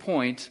comes this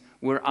point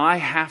where I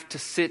have to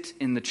sit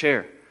in the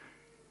chair.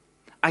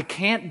 I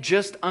can't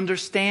just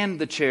understand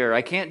the chair.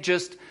 I can't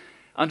just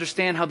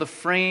understand how the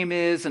frame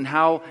is and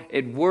how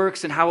it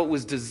works and how it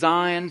was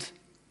designed.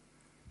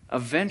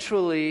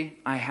 Eventually,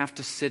 I have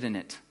to sit in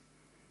it.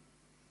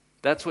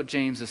 That's what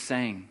James is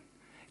saying.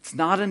 It's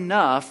not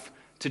enough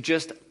to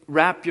just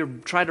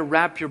try to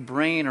wrap your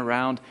brain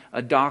around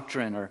a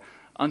doctrine or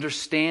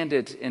understand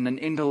it in an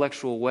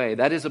intellectual way.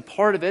 That is a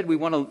part of it. We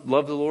want to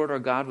love the Lord our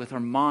God with our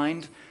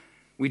mind.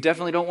 We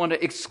definitely don't want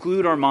to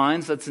exclude our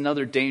minds. That's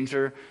another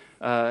danger.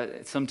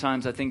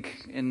 Sometimes I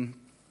think in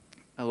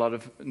a lot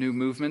of new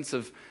movements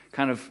of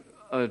kind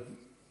of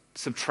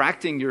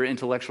subtracting your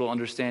intellectual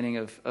understanding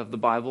of the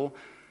Bible.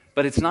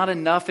 But it's not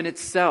enough in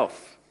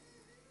itself.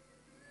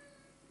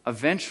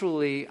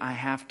 Eventually, I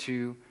have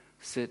to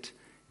sit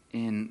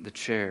in the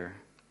chair.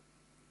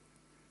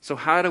 So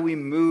how do we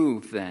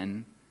move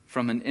then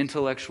from an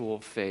intellectual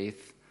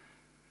faith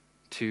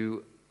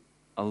to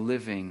a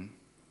living,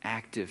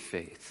 active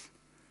faith?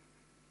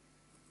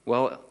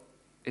 Well,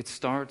 it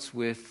starts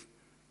with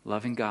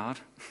loving God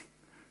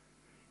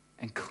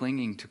and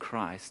clinging to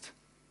Christ.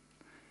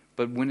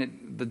 But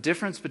the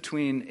difference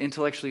between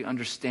intellectually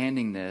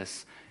understanding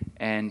this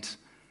and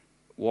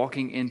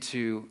walking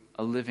into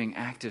a living,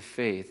 active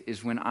faith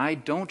is when I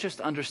don't just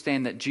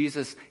understand that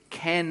Jesus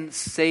can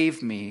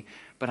save me,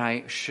 but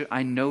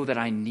I know that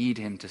I need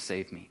him to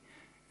save me.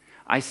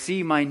 I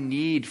see my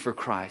need for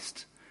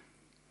Christ,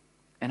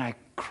 and I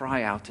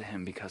cry out to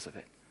him because of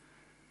it.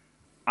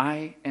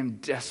 I am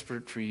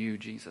desperate for you,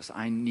 Jesus.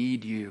 I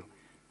need you.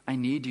 I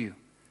need you.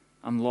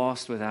 I'm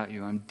lost without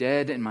you. I'm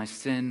dead in my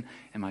sin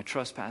and my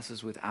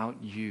trespasses without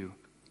you.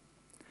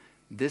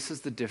 This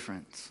is the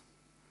difference.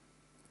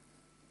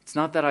 It's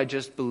not that I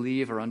just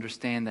believe or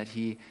understand that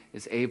he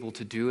is able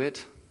to do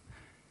it,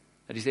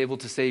 that he's able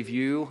to save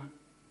you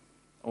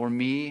or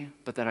me,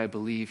 but that I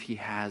believe he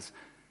has,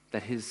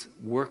 that his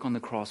work on the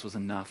cross was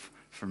enough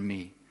for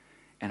me.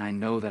 And I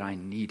know that I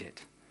need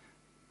it.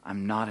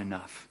 I'm not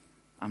enough.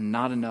 I'm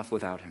not enough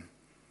without him.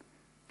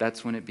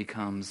 That's when it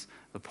becomes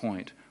the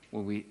point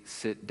where we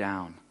sit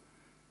down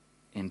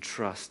in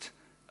trust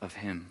of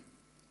him.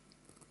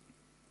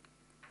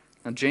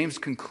 Now, James'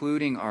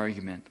 concluding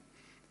argument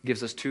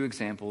gives us two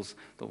examples,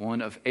 the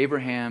one of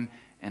Abraham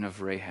and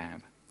of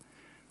Rahab.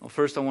 Well,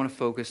 first I want to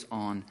focus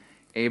on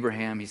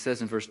Abraham. He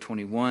says in verse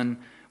 21,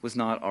 was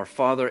not our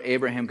father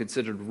Abraham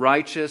considered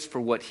righteous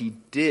for what he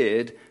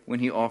did when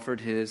he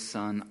offered his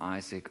son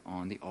Isaac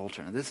on the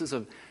altar? Now, this is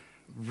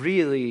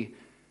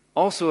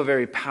also a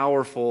very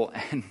powerful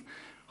and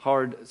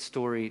hard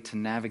story to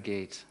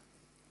navigate.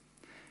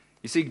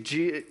 You see,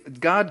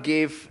 God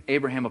gave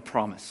Abraham a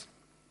promise.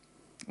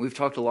 We've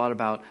talked a lot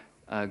about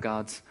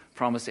God's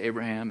promise to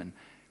Abraham, and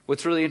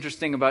what's really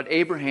interesting about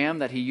Abraham,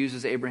 that he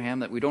uses Abraham,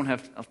 that we don't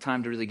have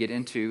time to really get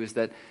into, is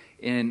that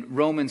in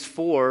Romans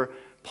 4,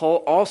 Paul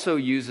also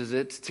uses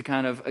it to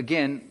kind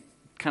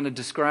of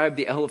describe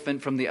the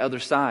elephant from the other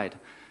side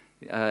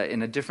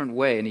in a different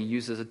way, and he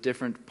uses a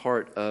different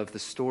part of the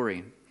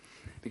story.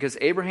 Because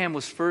Abraham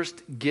was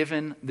first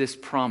given this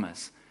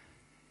promise,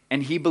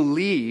 and he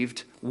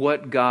believed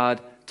what God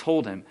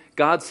told him.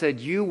 God said,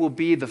 you will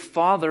be the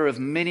father of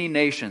many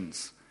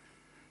nations,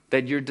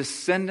 that your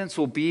descendants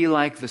will be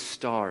like the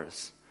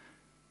stars.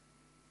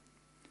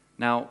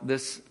 Now,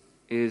 this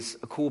is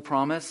a cool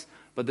promise,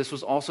 but this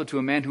was also to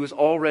a man who was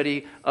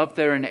already up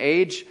there in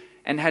age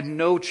and had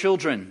no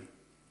children,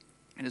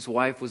 and his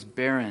wife was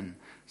barren.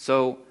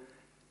 So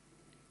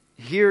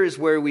here is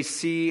where we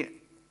see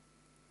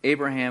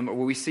Abraham, or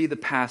where we see the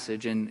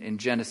passage in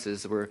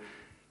Genesis where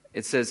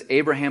it says,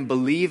 Abraham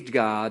believed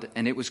God,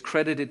 and it was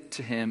credited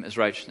to him as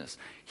righteousness.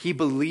 He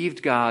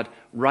believed God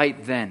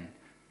right then.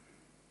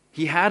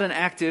 He had an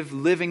active,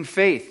 living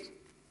faith.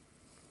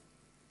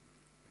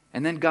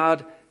 And then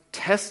God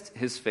tests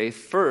his faith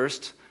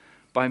first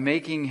by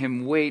making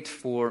him wait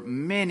for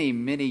many,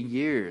 many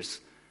years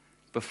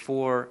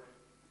before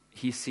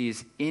he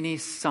sees any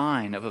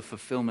sign of a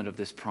fulfillment of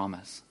this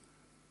promise.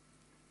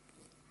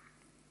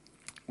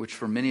 Which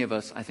for many of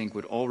us, I think,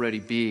 would already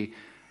be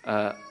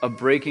a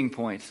breaking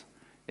point.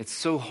 It's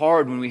so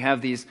hard when we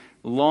have these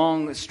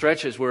long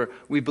stretches where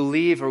we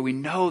believe or we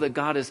know that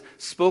God has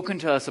spoken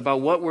to us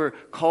about what we're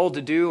called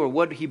to do or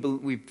what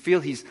we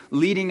feel He's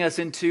leading us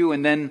into,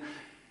 and then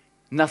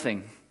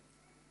nothing.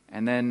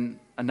 And then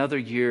another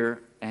year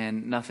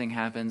and nothing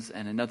happens,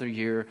 and another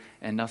year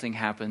and nothing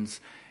happens.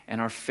 And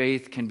our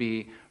faith can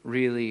be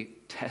really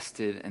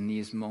tested in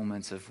these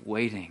moments of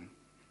waiting.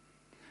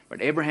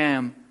 But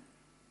Abraham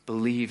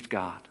believed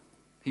God.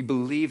 He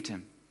believed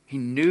Him. He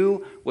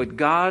knew what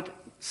God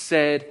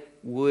said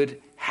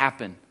would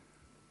happen.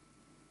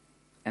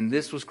 And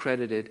this was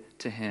credited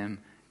to him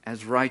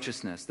as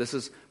righteousness. This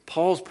is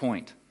Paul's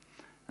point.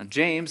 Now,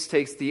 James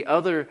takes the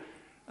other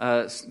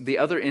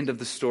end of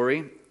the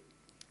story,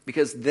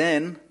 because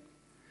then,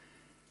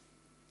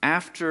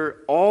 after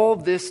all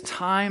this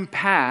time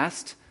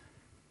passed,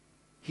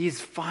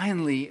 he's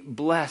finally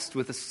blessed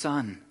with a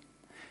son.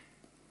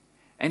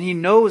 And he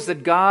knows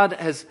that God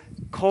has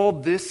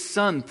called this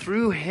son.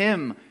 Through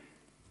him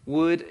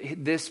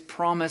would this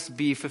promise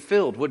be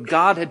fulfilled. What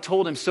God had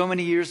told him so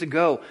many years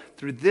ago,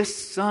 through this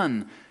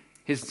son,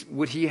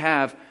 would he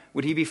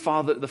be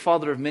the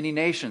father of many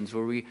nations,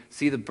 where we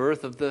see the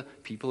birth of the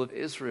people of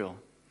Israel.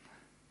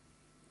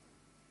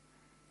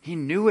 He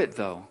knew it,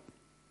 though.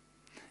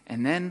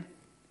 And then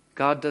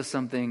God does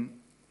something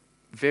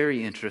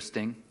very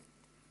interesting.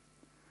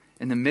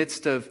 In the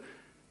midst of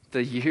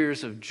the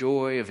years of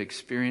joy, of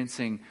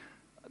experiencing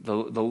the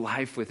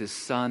life with his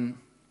son,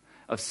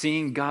 of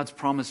seeing God's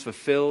promise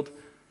fulfilled,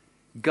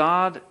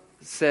 God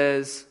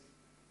says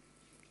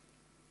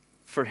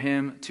for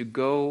him to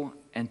go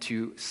and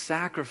to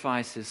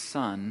sacrifice his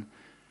son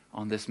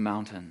on this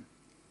mountain.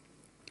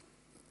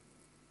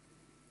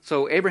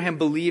 So Abraham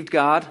believed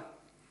God,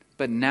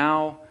 but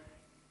now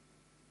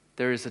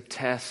there is a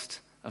test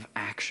of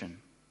action.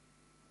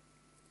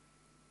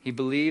 He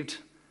believed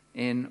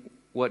in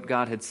what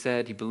God had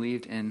said. He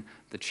believed in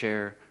the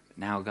chair. But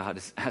now God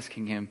is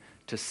asking him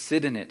to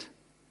sit in it,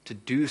 to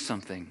do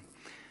something.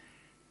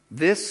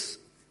 This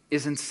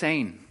is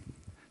insane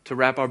to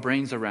wrap our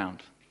brains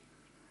around.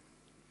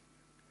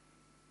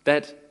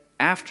 That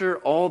after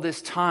all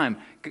this time,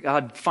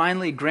 God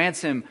finally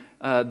grants him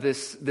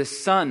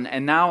this son,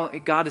 and now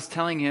God is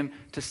telling him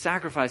to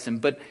sacrifice him.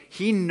 But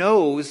he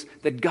knows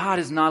that God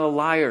is not a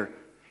liar.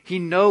 He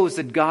knows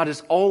that God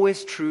is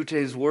always true to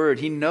His word.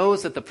 He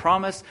knows that the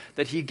promise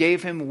that He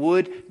gave him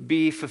would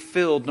be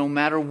fulfilled no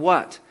matter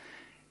what.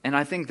 And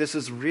I think this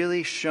is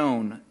really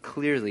shown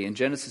clearly in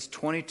Genesis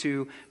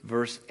 22,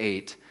 verse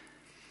 8.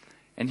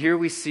 And here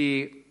we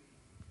see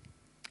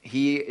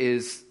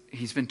he's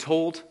been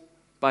told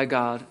by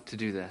God to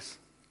do this.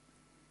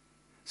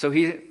 So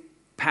he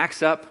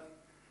packs up,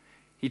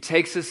 he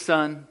takes his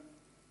son,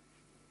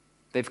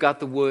 they've got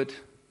the wood,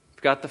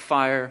 they've got the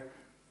fire,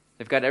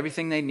 they've got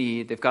everything they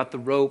need, they've got the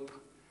rope,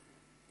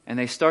 and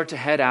they start to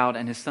head out,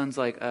 and his son's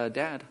like,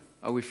 Dad,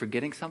 are we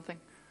forgetting something?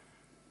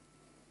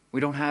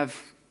 We don't have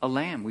a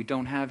lamb. We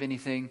don't have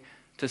anything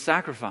to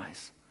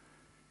sacrifice.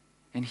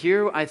 And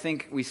here I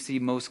think we see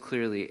most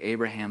clearly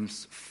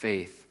Abraham's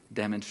faith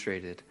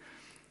demonstrated.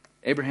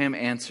 Abraham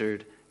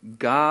answered,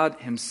 God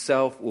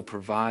Himself will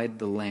provide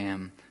the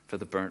lamb for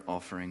the burnt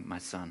offering, my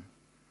son.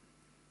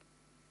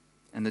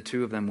 And the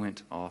two of them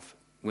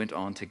went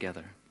on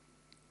together.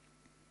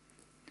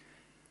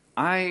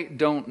 I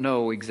don't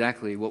know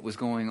exactly what was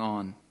going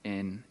on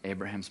in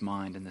Abraham's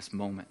mind in this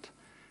moment.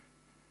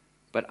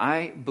 But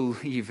I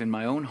believe in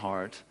my own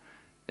heart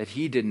that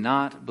he did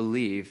not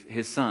believe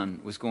his son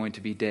was going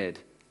to be dead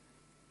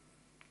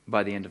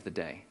by the end of the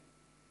day.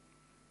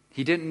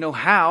 He didn't know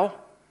how.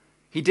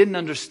 He didn't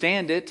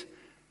understand it.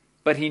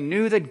 But he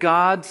knew that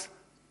God's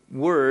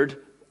word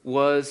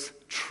was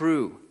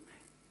true.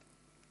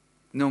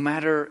 No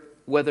matter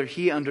whether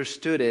he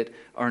understood it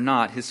or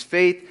not. His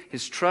faith,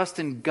 his trust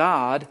in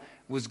God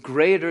was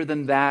greater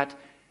than that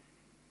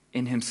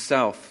in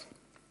himself.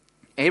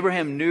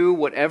 Abraham knew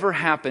whatever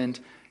happened,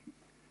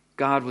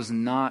 God was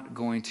not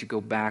going to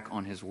go back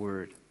on His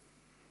word.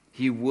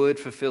 He would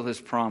fulfill His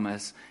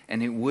promise,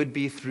 and it would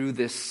be through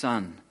this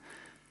son.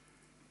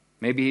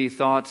 Maybe he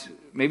thought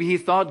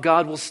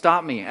God will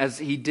stop me, as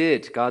He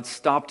did. God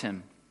stopped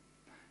him.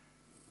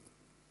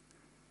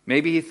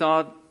 Maybe he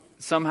thought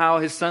somehow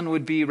his son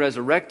would be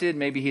resurrected.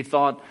 Maybe he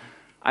thought,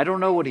 I don't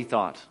know what he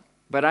thought,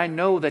 but I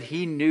know that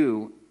he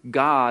knew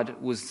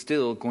God was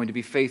still going to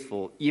be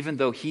faithful, even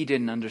though he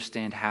didn't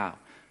understand how.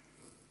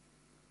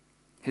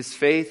 His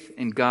faith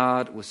in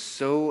God was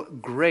so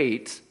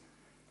great,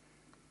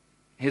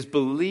 his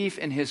belief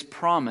in his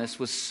promise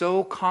was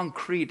so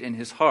concrete in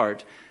his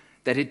heart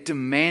that it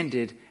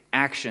demanded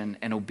action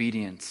and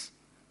obedience,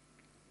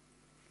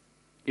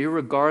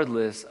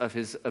 irregardless of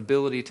his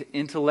ability to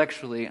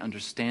intellectually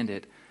understand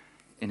it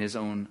in his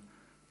own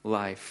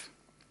life.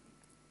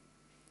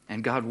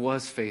 And God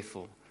was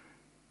faithful.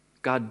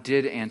 God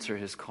did answer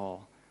his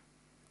call,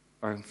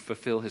 or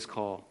fulfill his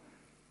call.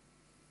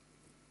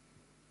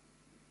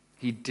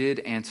 He did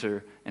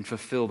answer and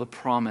fulfill the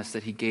promise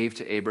that he gave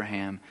to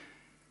Abraham.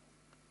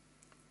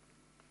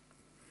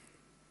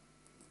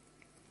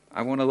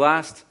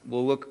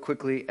 We'll look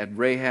quickly at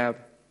Rahab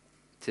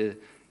to,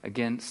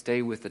 again,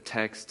 stay with the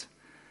text.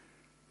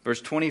 Verse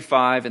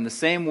 25, in the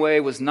same way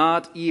was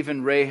not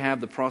even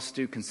Rahab the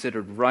prostitute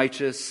considered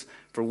righteous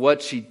for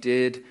what she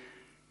did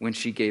when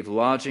she gave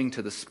lodging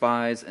to the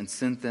spies and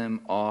sent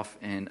them off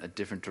in a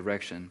different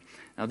direction.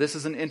 Now this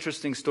is an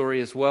interesting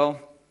story as well.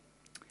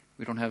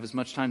 We don't have as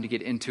much time to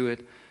get into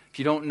it. If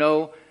you don't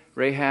know,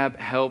 Rahab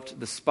helped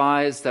the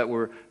spies that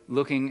were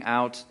looking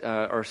out,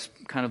 or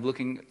kind of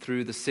looking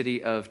through the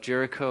city of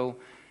Jericho.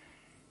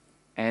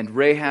 And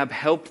Rahab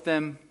helped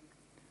them,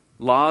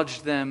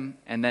 lodged them,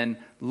 and then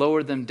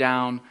lowered them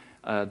down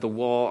the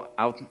wall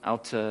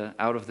out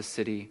of the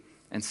city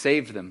and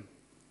saved them.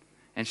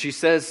 And she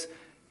says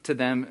to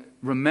them,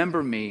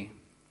 remember me.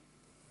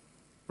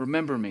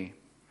 Remember me.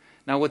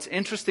 Now what's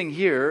interesting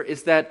here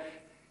is that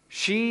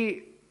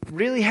she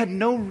really had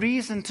no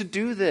reason to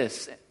do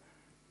this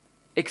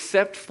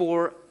except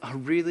for a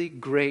really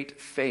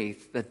great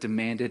faith that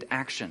demanded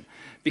action.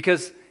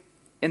 Because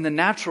in the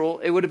natural,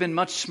 it would have been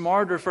much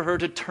smarter for her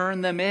to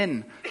turn them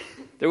in.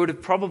 There would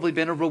have probably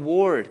been a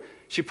reward.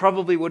 She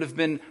probably would have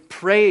been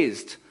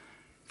praised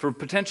for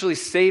potentially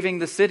saving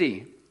the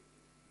city.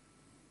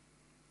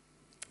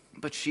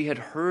 But she had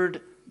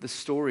heard the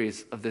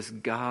stories of this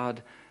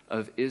God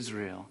of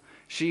Israel.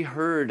 She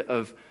heard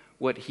of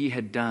what he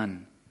had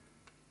done.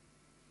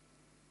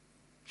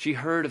 She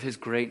heard of his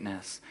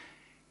greatness.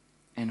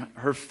 And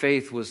her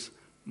faith was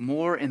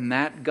more in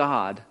that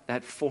God,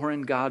 that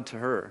foreign God to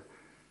her,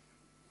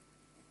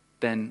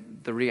 than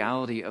the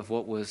reality of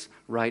what was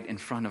right in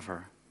front of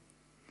her.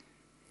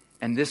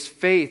 And this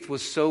faith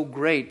was so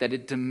great that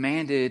it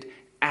demanded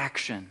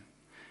action.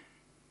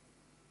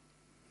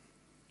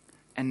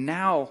 And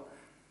now,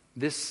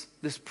 this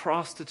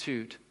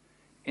prostitute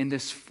in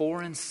this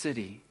foreign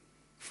city,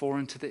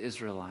 foreign to the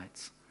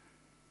Israelites,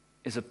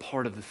 is a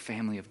part of the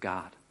family of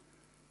God.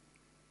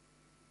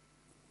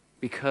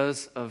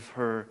 Because of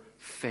her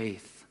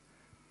faith.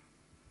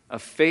 A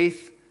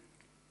faith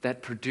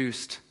that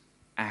produced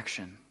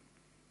action.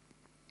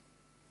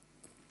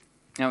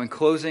 Now, in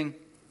closing,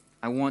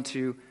 I want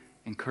to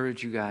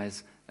encourage you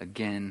guys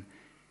again.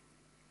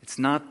 It's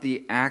not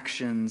the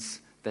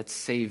actions that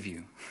save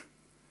you.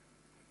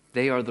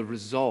 They are the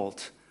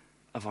result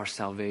of our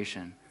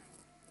salvation.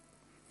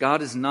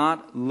 God is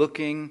not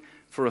looking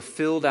for a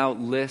filled out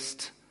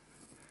list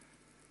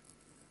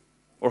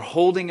or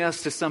holding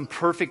us to some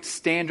perfect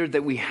standard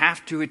that we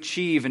have to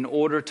achieve in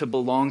order to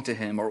belong to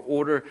him,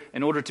 or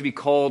in order to be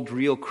called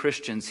real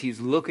Christians. He's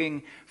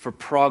looking for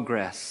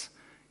progress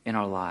in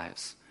our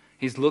lives.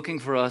 He's looking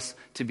for us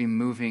to be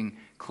moving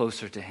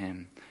closer to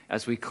him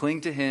as we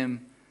cling to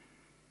him,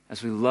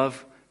 as we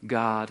love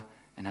God,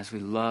 and as we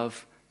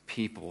love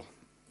people.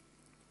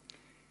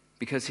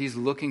 Because he's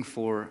looking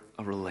for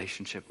a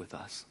relationship with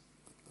us.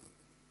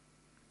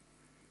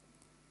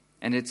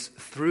 And it's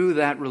through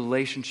that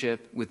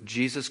relationship with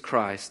Jesus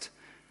Christ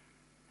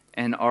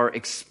and our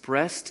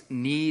expressed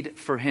need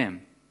for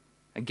him.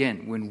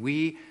 Again,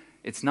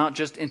 it's not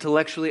just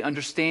intellectually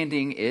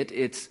understanding it,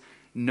 it's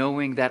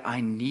knowing that I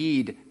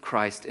need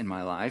Christ in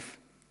my life,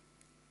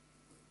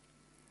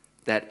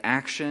 that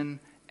action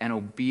and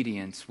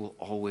obedience will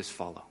always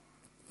follow.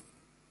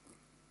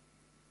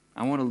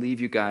 I want to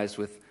leave you guys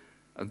with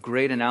a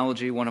great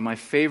analogy, one of my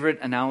favorite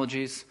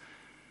analogies.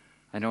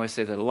 I know I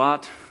say that a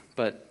lot,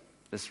 but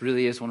this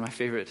really is one of my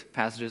favorite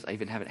passages. I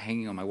even have it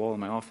hanging on my wall in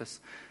my office.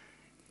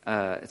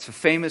 It's a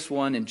famous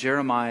one in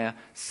Jeremiah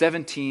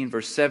 17,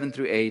 verse 7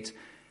 through 8.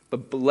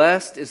 But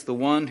blessed is the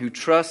one who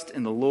trusts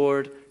in the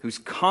Lord, whose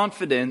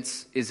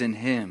confidence is in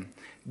him.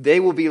 They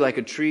will be like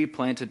a tree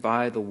planted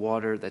by the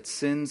water that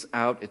sends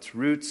out its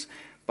roots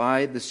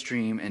by the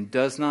stream and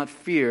does not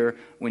fear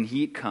when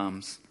heat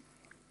comes.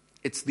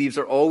 Its leaves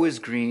are always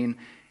green.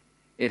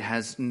 It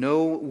has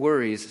no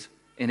worries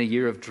in a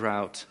year of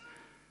drought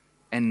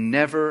and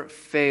never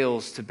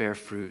fails to bear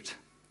fruit.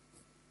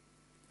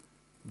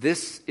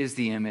 This is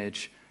the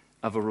image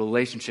of a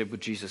relationship with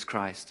Jesus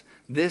Christ.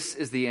 This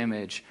is the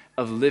image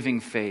of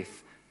living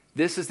faith.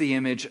 This is the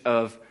image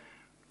of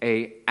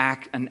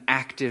an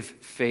active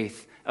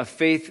faith, a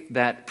faith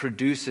that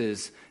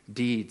produces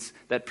deeds,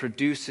 that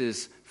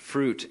produces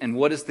fruit. And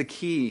what is the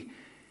key?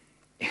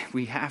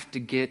 We have to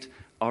get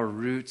our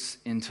roots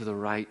into the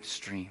right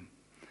stream.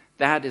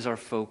 That is our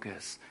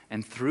focus.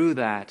 And through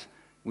that,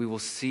 we will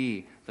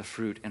see the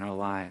fruit in our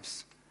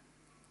lives.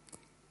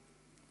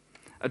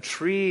 A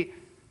tree's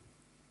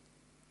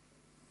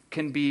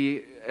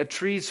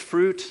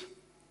fruit,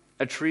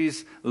 a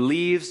tree's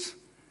leaves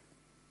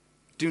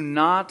do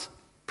not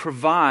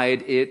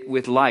provide it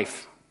with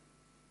life.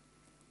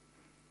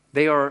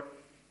 They are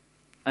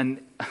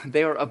an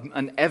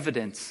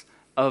evidence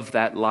of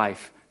that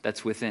life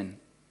that's within.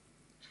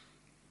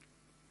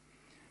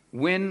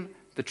 When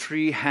the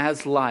tree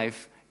has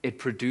life, it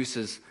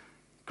produces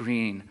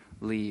green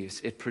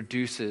leaves. It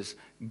produces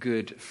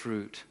good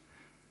fruit.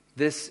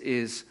 This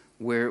is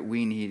where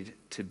we need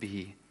to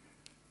be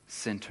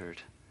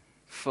centered,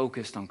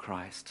 focused on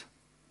Christ.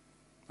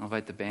 I'll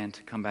invite the band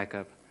to come back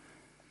up.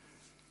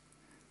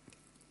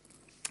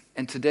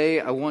 And today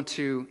I want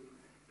to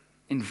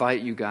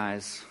invite you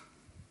guys,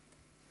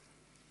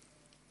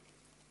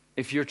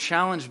 if you're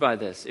challenged by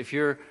this, if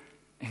you're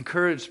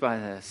encouraged by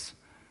this,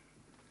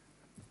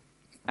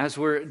 as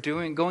we're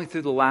going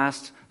through the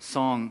last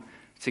song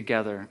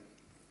together,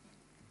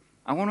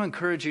 I want to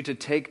encourage you to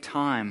take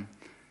time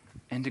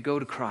and to go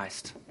to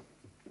Christ.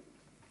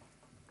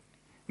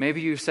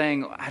 Maybe you're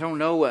saying, I don't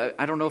know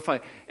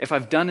if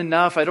I've done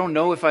enough. I don't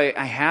know if I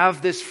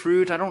have this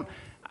fruit. I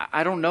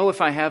don't know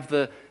if I have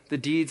the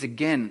deeds.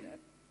 Again,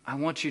 I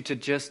want you to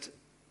just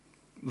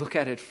look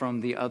at it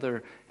from the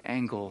other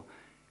angle.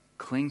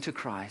 Cling to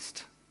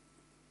Christ.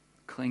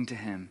 Cling to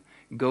Him.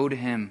 Go to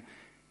Him,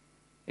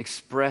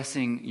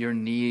 expressing your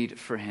need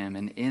for Him.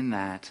 And in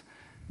that,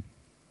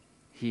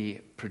 He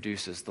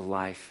produces the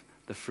life,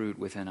 the fruit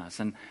within us.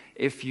 And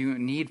if you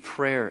need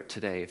prayer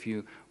today, if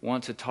you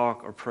want to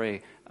talk or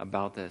pray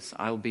about this,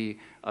 I'll be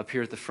up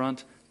here at the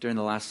front during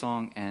the last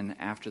song and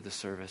after the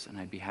service, and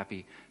I'd be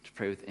happy to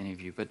pray with any of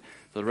you. But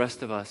for the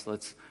rest of us,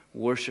 let's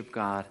worship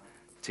God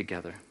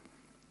together.